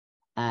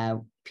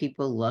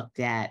 People looked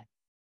at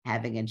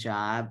having a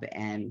job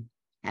and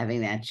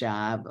having that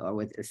job or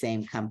with the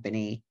same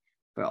company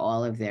for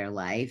all of their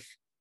life.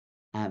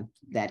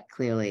 That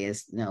clearly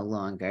is no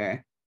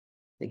longer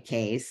the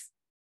case.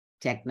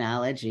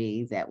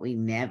 Technology that we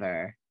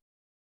never,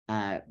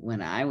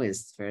 when I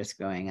was first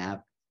growing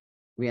up,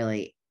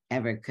 really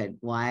ever could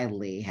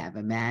widely have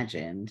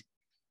imagined,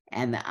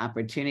 and the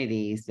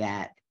opportunities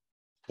that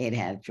it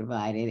has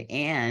provided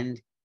and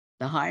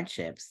the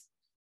hardships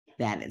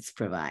that it's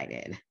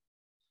provided.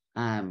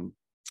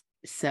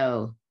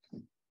 So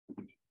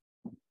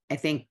I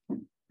think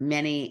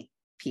many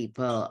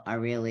people are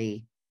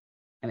really,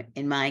 I mean,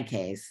 in my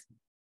case,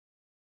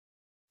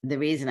 the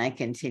reason I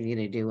continue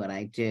to do what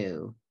I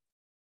do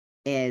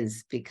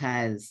is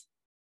because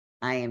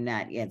I am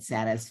not yet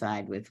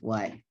satisfied with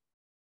what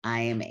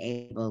I am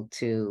able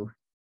to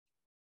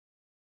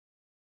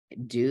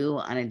do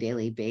on a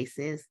daily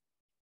basis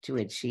to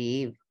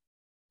achieve.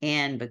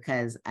 And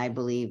because I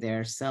believe there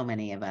are so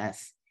many of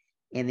us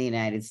in the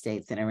United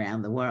States and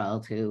around the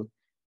world who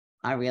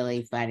are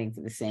really fighting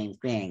for the same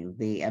thing,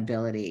 the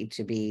ability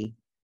to be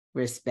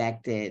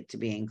respected, to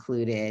be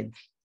included,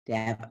 to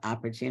have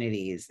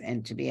opportunities,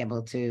 and to be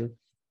able to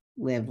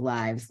live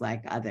lives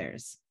like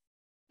others.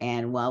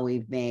 And while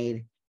we've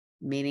made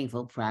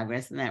meaningful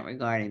progress in that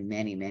regard in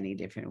many, many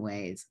different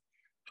ways,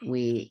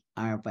 we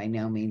are by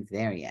no means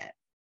there yet.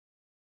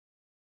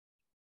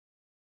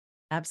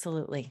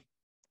 Absolutely.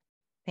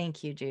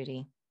 Thank you,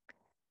 Judy.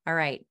 All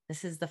right.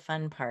 This is the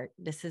fun part.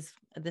 This is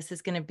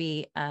going to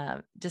be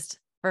just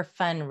for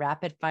fun,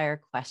 rapid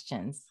fire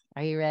questions.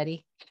 Are you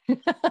ready?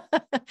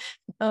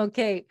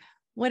 Okay.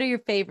 What are your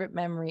favorite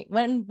memory?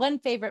 One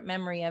favorite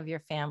memory of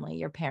your family,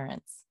 your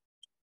parents?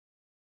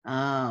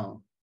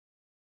 Oh,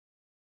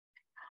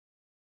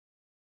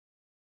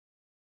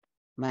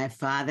 my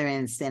father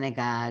in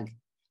synagogue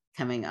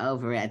coming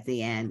over at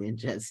the end and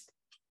just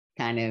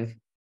kind of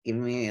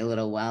giving me a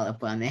little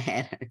wallop on the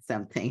head or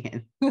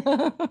something. And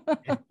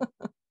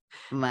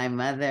my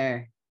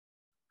mother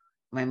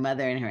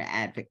and her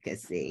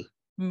advocacy.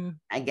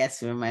 I guess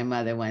for my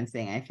mother, one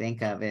thing I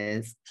think of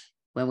is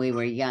when we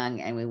were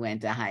young and we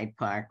went to Hyde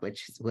Park,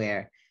 which is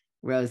where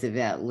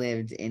Roosevelt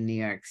lived in New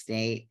York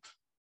State.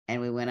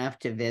 And we went up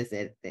to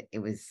visit. It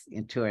was,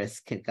 tourists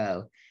could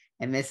go.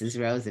 And Mrs.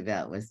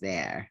 Roosevelt was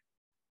there.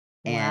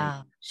 And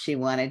wow. She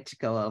wanted to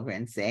go over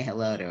and say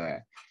hello to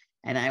her.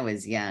 And I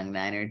was young,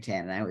 9 or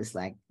 10. And I was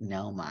like,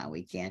 no, Ma,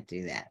 we can't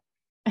do that.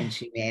 And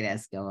she made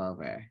us go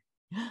over.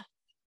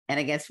 And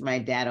I guess for my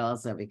dad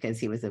also, because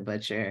he was a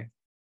butcher.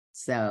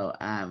 So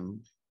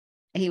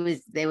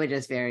they were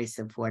just very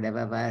supportive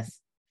of us.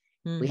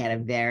 We had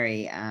a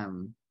very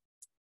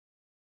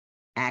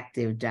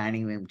active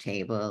dining room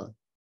table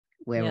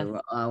where Yes. we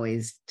were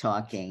always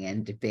talking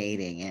and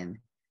debating. And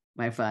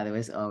my father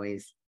was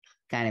always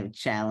kind of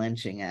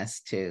challenging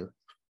us to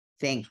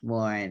think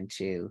more and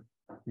to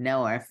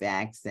know our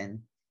facts. And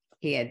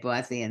he had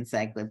bought the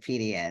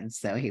encyclopedia, and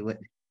so he would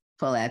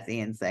pull out the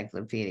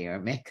encyclopedia or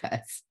make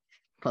us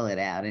pull it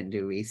out and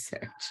do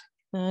research.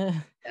 Uh,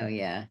 Oh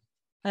yeah.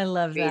 I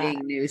love that.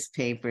 Reading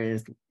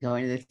newspapers,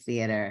 going to the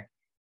theater.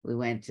 We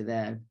went to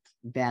the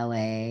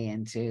ballet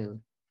and to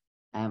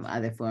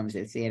other forms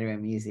of theater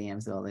and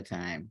museums all the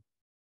time.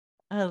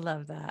 I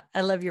love that. I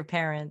love your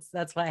parents.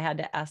 That's why I had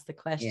to ask the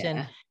question.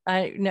 Yeah.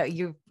 I know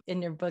you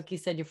in your book, you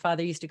said your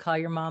father used to call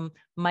your mom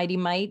Mighty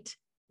Might.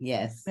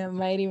 Yes.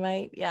 Mighty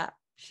Might. Yeah.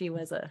 She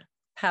was a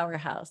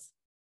powerhouse.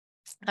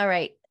 All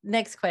right.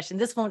 Next question.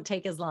 This won't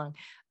take as long.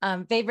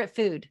 Favorite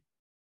food?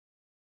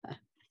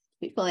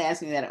 People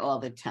ask me that all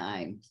the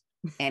time,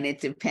 and it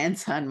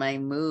depends on my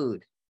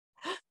mood.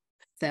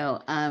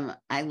 So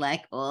I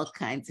like all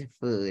kinds of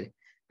food.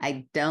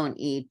 I don't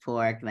eat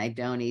pork and I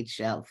don't eat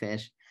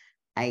shellfish.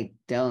 I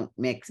don't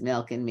mix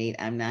milk and meat.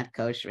 I'm not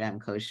kosher. I'm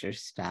kosher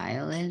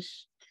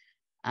stylish.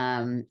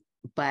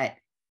 But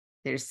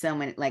there's so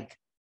many, like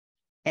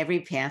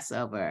every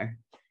Passover,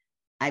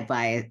 I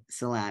buy a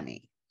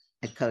salami,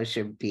 a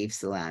kosher beef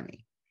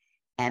salami,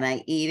 and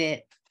I eat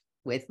it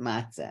with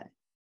matzah,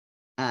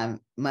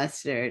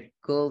 mustard,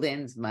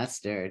 Gulden's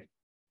mustard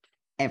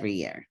every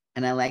year.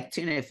 And I like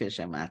tuna fish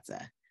on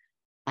matzah.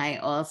 I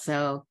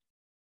also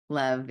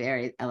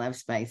I love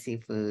spicy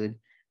food.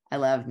 I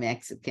love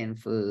Mexican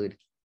food.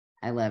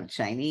 I love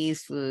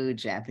Chinese food,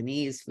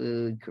 Japanese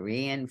food,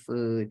 Korean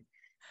food,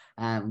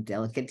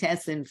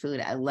 delicatessen food.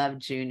 I love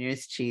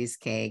Junior's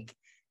cheesecake,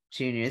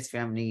 Junior's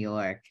from New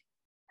York.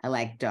 I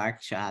like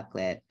dark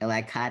chocolate. I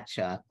like hot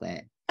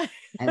chocolate.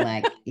 I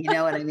like, you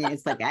know what I mean?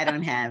 It's like I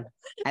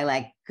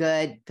like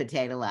good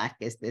potato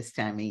latkes this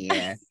time of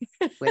year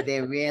where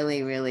they're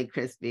really, really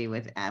crispy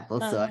with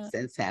applesauce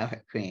and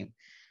sour cream.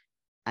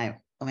 Oh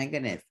my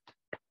goodness.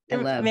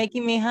 You're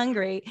making me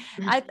hungry.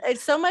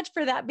 So much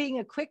for that being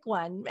a quick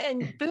one.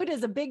 And food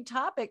is a big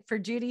topic for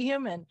Judy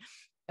Heumann.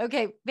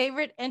 Okay,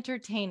 favorite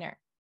entertainer.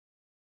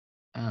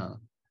 Oh,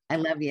 I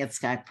love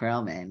Yitzhak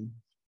Perlman,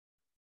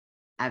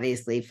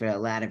 obviously for a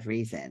lot of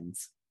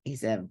reasons.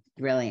 He's a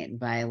brilliant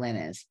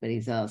violinist, but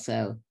he's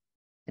also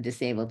a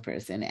disabled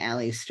person.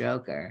 Ali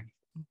Stroker,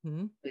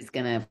 who's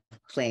going to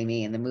play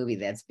me in the movie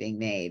that's being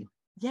made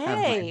of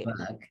my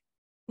book.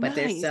 But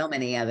there's so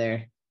many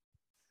other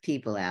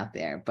people out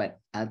there, but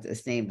I'll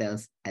just name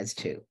those as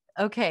two.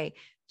 Okay.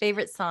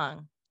 Favorite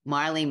song?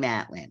 Marlee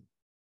Matlin.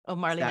 Oh,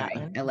 Marlee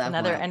Matlin. I love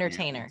another Marlee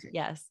entertainer. Matlin,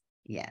 yes.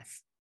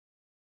 Yes.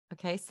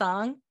 Okay.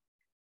 Song?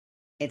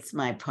 It's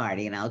My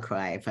Party and I'll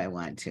cry if I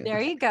want to.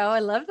 There you go. I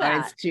love that. Or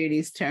it's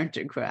Judy's turn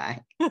to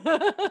cry.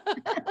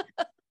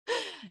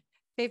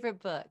 Favorite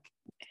book?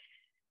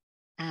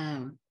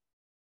 Again,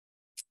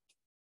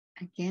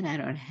 I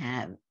don't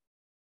have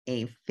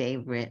a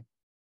favorite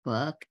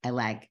book. I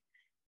like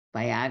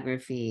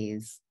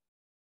biographies.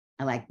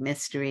 I like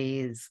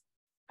mysteries.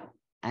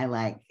 I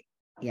like,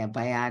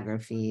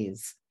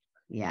 biographies.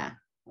 Yeah.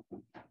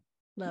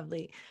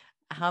 Lovely.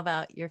 How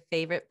about your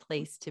favorite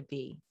place to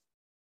be?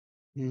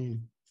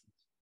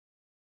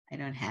 I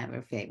don't have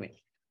a favorite.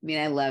 I mean,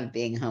 I love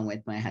being home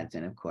with my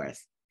husband, of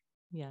course.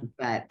 Yeah.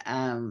 But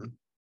I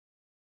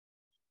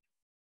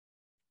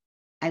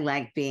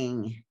like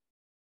being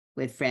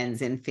with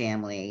friends and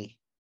family.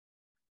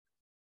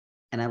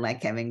 And I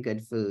like having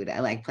good food.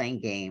 I like playing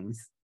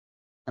games.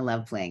 I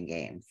love playing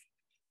games.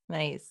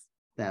 Nice.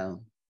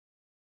 So,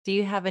 do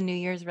you have a New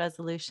Year's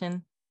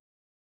resolution?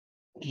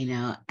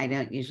 I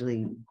don't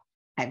usually,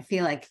 I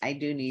feel like I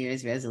do New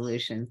Year's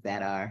resolutions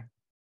that are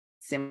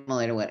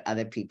similar to what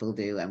other people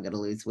do. I'm going to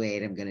lose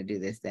weight. I'm going to do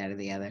this, that, or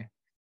the other.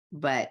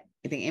 But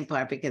I think in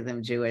part because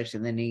I'm Jewish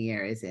and the New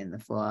Year is in the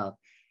fall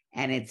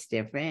and it's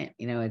different.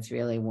 It's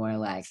really more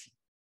like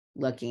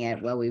looking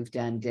at what we've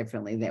done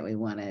differently that we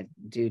want to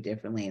do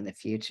differently in the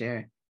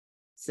future.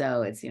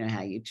 So it's,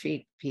 how you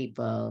treat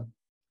people,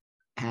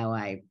 how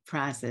I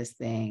process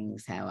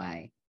things, how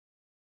I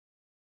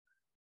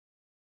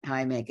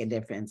make a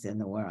difference in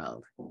the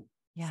world.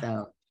 Yeah.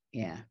 So,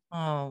 yeah.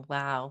 Oh,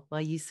 wow.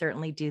 Well, you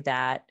certainly do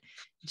that,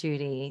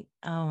 Judy.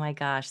 Oh my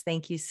gosh.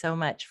 Thank you so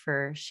much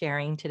for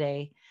sharing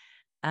today.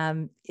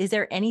 Is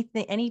there any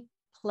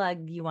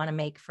plug you want to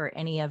make for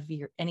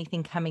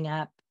anything coming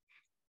up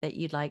that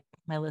you'd like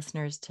my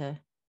listeners to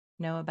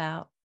know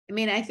about? I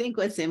mean, I think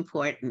what's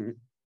important,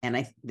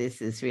 and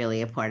this is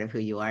really a part of who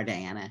you are,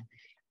 Diana,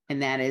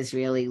 and that is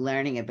really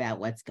learning about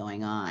what's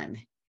going on.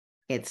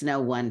 It's no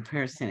one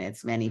person,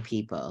 it's many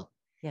people.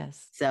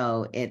 Yes.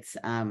 So it's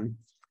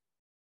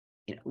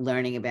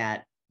learning about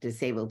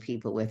disabled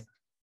people with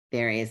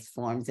various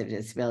forms of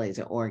disabilities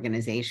or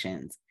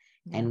organizations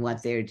and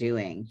what they're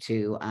doing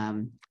to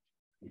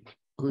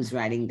who's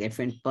writing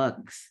different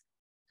books,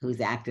 who's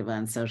active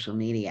on social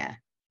media.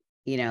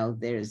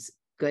 There's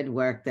good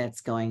work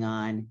that's going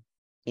on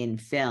in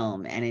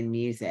film and in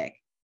music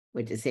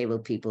with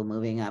disabled people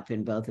moving up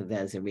in both of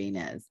those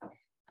arenas.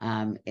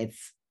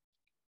 It's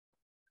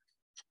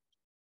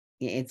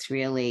it's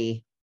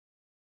really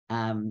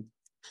not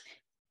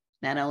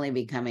only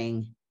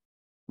becoming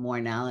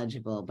more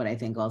knowledgeable, but I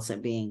think also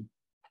being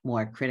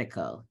more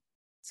critical.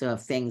 So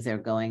if things are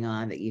going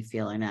on that you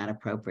feel are not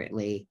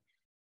appropriately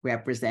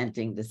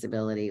representing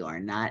disability or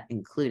not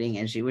including,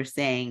 as you were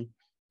saying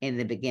in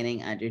the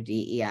beginning, under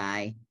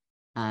DEI,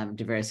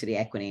 diversity,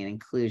 equity, and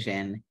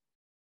inclusion,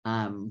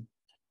 and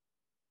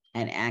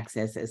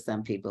access, as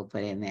some people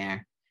put in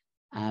there,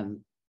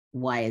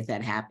 why is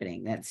that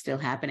happening? That's still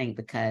happening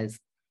because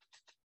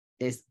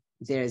there's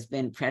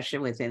been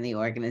pressure within the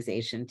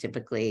organization,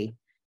 typically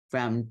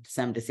from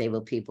some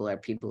disabled people or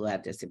people who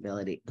have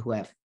disability, who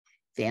have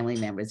family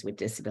members with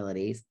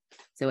disabilities.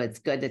 So it's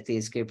good that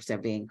these groups are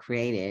being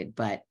created,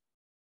 but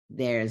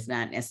there's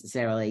not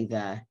necessarily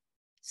the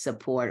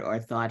support or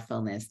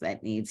thoughtfulness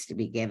that needs to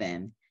be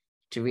given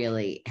to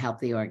really help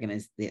the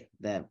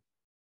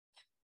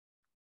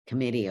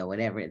committee or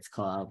whatever it's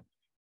called,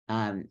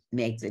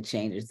 make the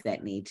changes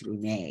that need to be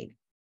made.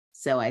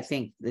 So I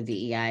think the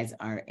DEIs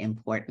are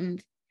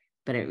important,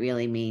 but it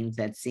really means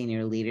that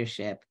senior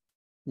leadership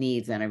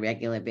needs on a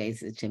regular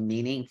basis to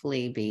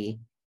meaningfully be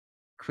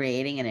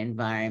creating an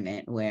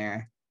environment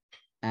where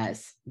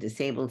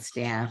disabled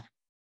staff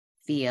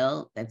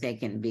feel that they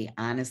can be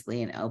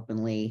honestly and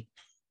openly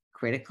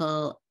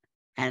critical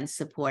and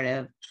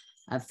supportive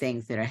of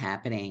things that are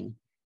happening,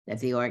 that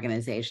the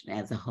organization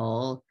as a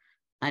whole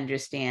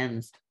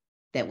understands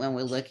that when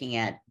we're looking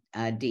at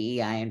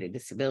DEI under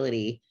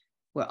disability,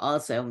 we're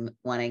also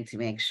wanting to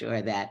make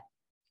sure that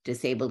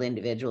disabled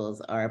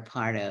individuals are a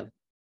part of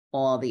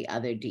all the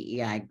other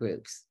DEI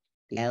groups,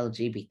 the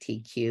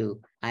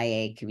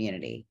LGBTQIA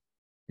community,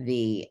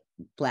 the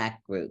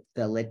Black group,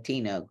 the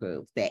Latino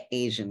group, the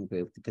Asian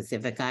group, the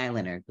Pacific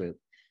Islander group,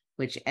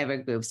 whichever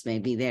groups may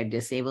be there,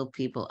 disabled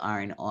people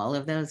are in all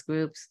of those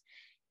groups.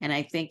 And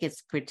I think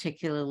it's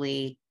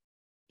particularly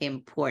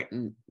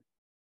important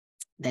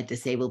that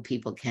disabled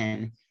people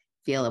can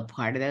feel a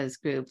part of those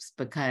groups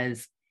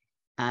because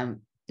the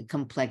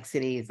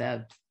complexities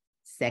of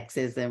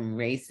sexism,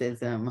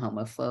 racism,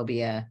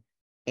 homophobia,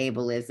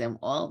 ableism,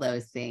 all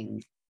those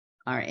things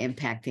are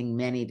impacting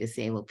many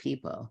disabled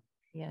people.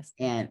 Yes.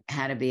 And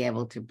how to be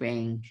able to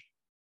bring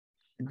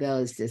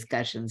those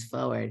discussions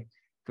forward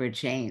for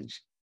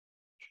change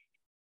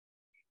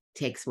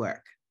takes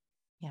work.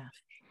 Yeah.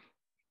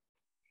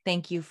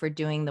 Thank you for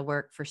doing the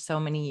work for so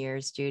many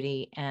years,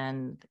 Judy.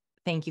 And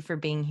thank you for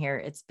being here.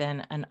 It's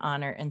been an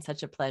honor and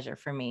such a pleasure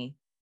for me.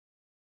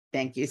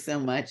 Thank you so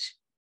much.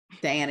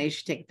 Diana, you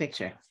should take a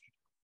picture.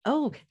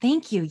 Oh,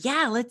 thank you.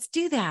 Yeah, let's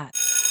do that.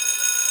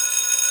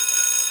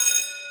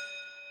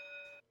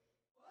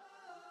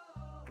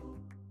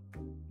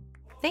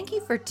 Thank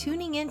you for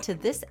tuning in to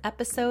this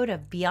episode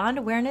of Beyond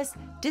Awareness,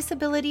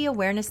 Disability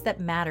Awareness That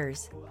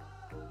Matters.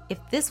 If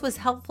this was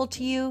helpful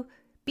to you,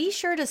 be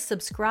sure to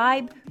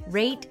subscribe,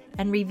 rate,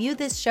 and review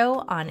this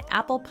show on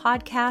Apple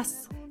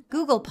Podcasts,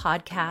 Google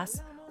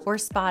Podcasts, or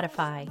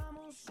Spotify.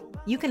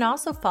 You can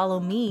also follow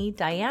me,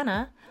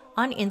 Diana,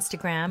 on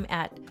Instagram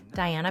at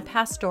Diana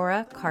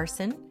Pastora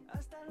Carson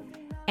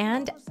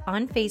and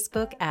on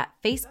Facebook at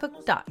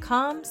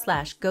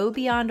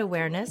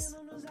facebook.com/GoBeyondAwareness.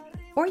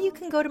 Or you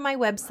can go to my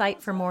website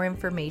for more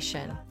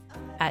information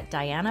at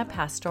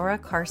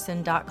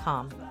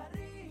dianapastoracarson.com.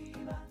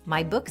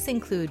 My books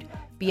include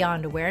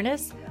Beyond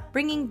Awareness,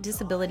 Bringing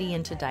Disability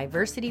into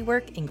Diversity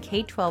Work in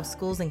K-12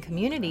 Schools and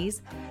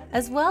Communities,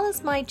 as well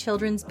as my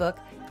children's book,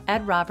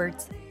 Ed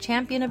Roberts,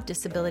 Champion of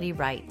Disability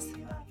Rights.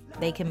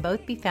 They can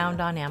both be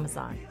found on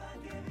Amazon.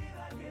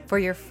 For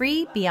your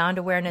free Beyond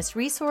Awareness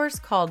resource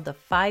called The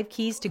 5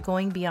 Keys to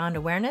Going Beyond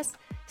Awareness,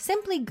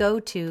 simply go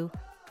to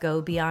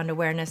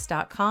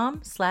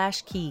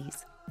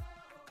gobeyondawareness.com/keys.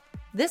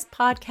 This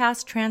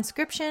podcast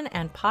transcription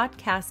and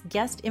podcast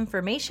guest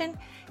information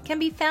can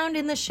be found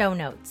in the show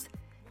notes.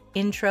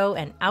 Intro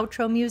and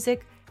outro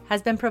music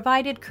has been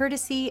provided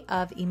courtesy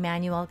of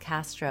Emmanuel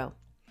Castro.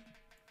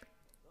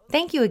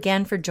 Thank you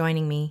again for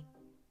joining me.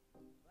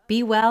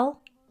 Be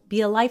well,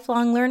 be a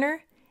lifelong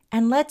learner,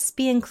 and let's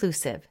be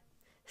inclusive.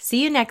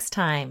 See you next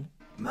time.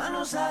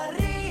 Manos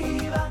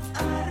arriba,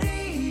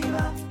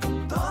 arriba,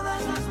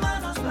 todas las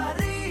manos para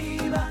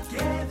arriba,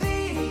 que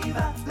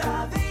viva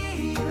la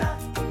vida,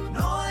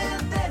 no hay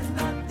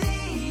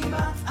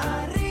alternativa.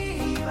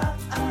 Arriba,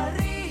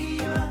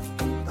 arriba,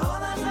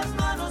 todas las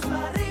manos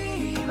para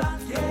arriba,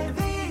 que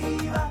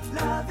viva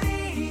la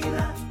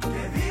vida,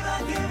 que viva,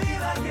 que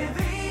viva, que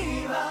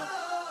viva.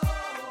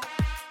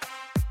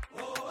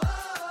 Oh,